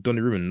and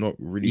Donnarumma not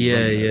really.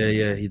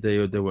 Yeah. They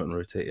weren't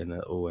rotating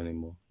at all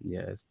anymore.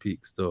 Yeah, it's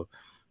peak still.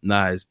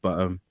 Nice,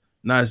 but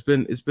it's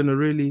been a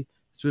really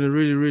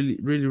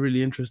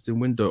interesting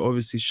window.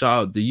 Obviously, shout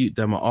out the youth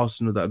them at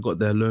Arsenal that got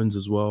their loans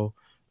as well.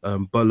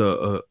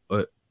 Bola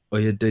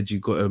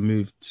Oyedeji got a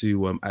move to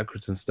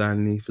Accrington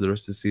Stanley for the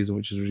rest of the season,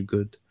 which is really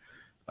good.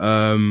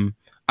 I'm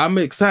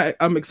excited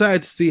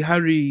to see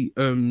Harry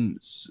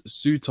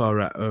Sutar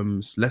at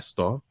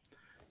Leicester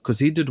because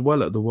he did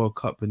well at the World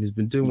Cup and he's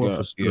been doing well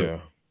for Stoke.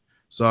 Yeah.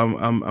 So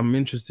I'm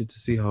interested to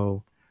see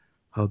how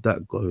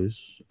that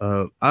goes.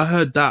 I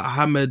heard that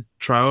Hamed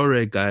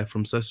Traore guy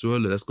from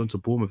Sassuolo that's gone to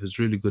Bournemouth is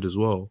really good as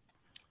well.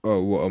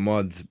 Oh, what,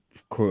 Ahmad's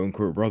quote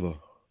unquote brother?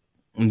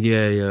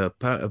 Yeah.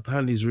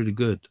 Apparently he's really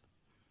good.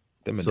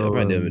 They're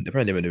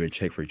probably doing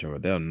check for each other.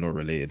 They are not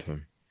related,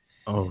 man.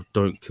 Oh,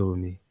 don't kill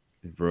me,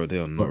 bro. They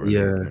are not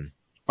related. Man.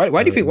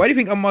 Why do you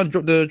think Ahmad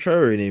dropped the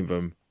Traore name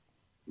from?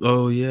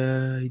 Oh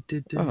yeah, he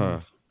did.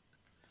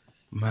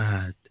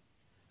 Mad.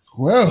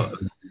 Well,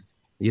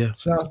 yeah.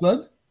 Shout out,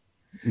 son.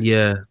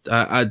 Yeah,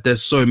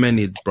 there's so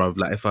many, bro.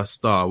 Like if I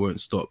start, I won't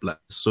stop. Like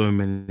so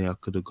many I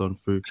could have gone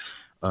through.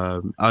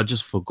 I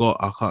just forgot.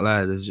 I can't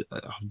lie.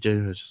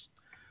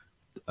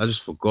 I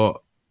just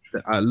forgot.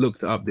 I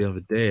looked up the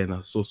other day and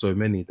I saw so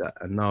many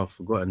and now I've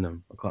forgotten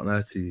them. I can't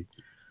lie to you.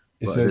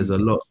 But there's a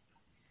lot.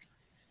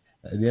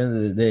 At the end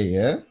of the day,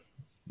 yeah,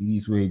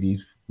 these we'll be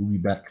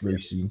back very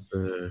soon.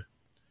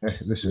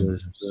 Listen,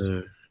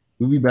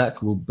 we'll be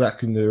back. We're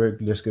back in the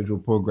regular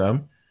scheduled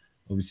program.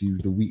 Obviously,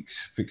 with the week's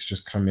fixtures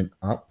coming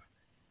up.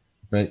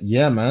 But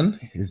yeah, man,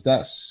 if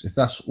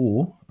that's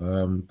all,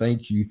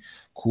 thank you,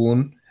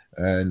 Corn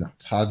and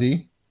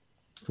Taddy,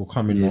 for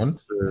coming on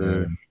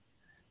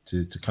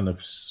to kind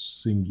of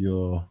sing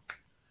your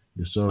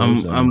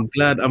songs. I'm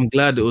glad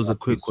it was a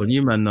quick one.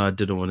 You man, no, I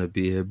didn't want to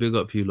be here. Big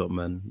up you lot,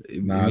 man.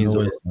 It means a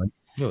lot.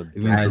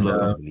 It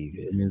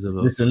means a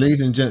lot. Listen,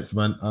 ladies and gents,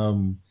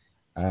 man.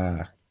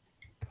 I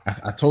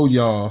told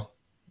y'all,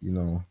 you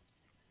know,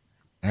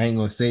 I ain't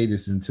gonna say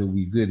this until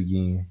we good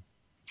again.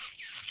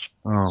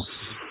 Oh,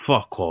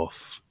 fuck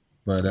off!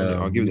 But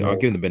I'll give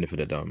him the benefit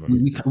of the doubt, man.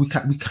 We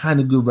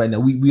kind of good right now.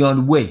 We on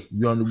the way.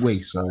 We on the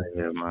way. So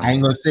I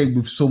ain't gonna say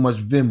with so much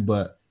vim,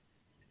 but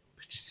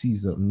you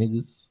seize up,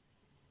 niggas.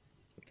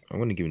 I'm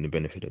gonna give him the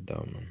benefit of the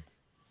doubt, man.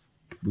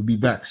 We'll be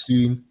back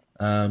soon.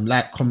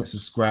 Like, comment,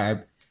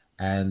 subscribe,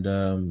 and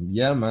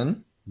yeah,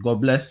 man.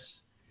 God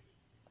bless.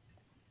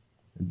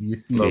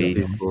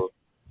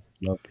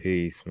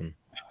 Peace, man.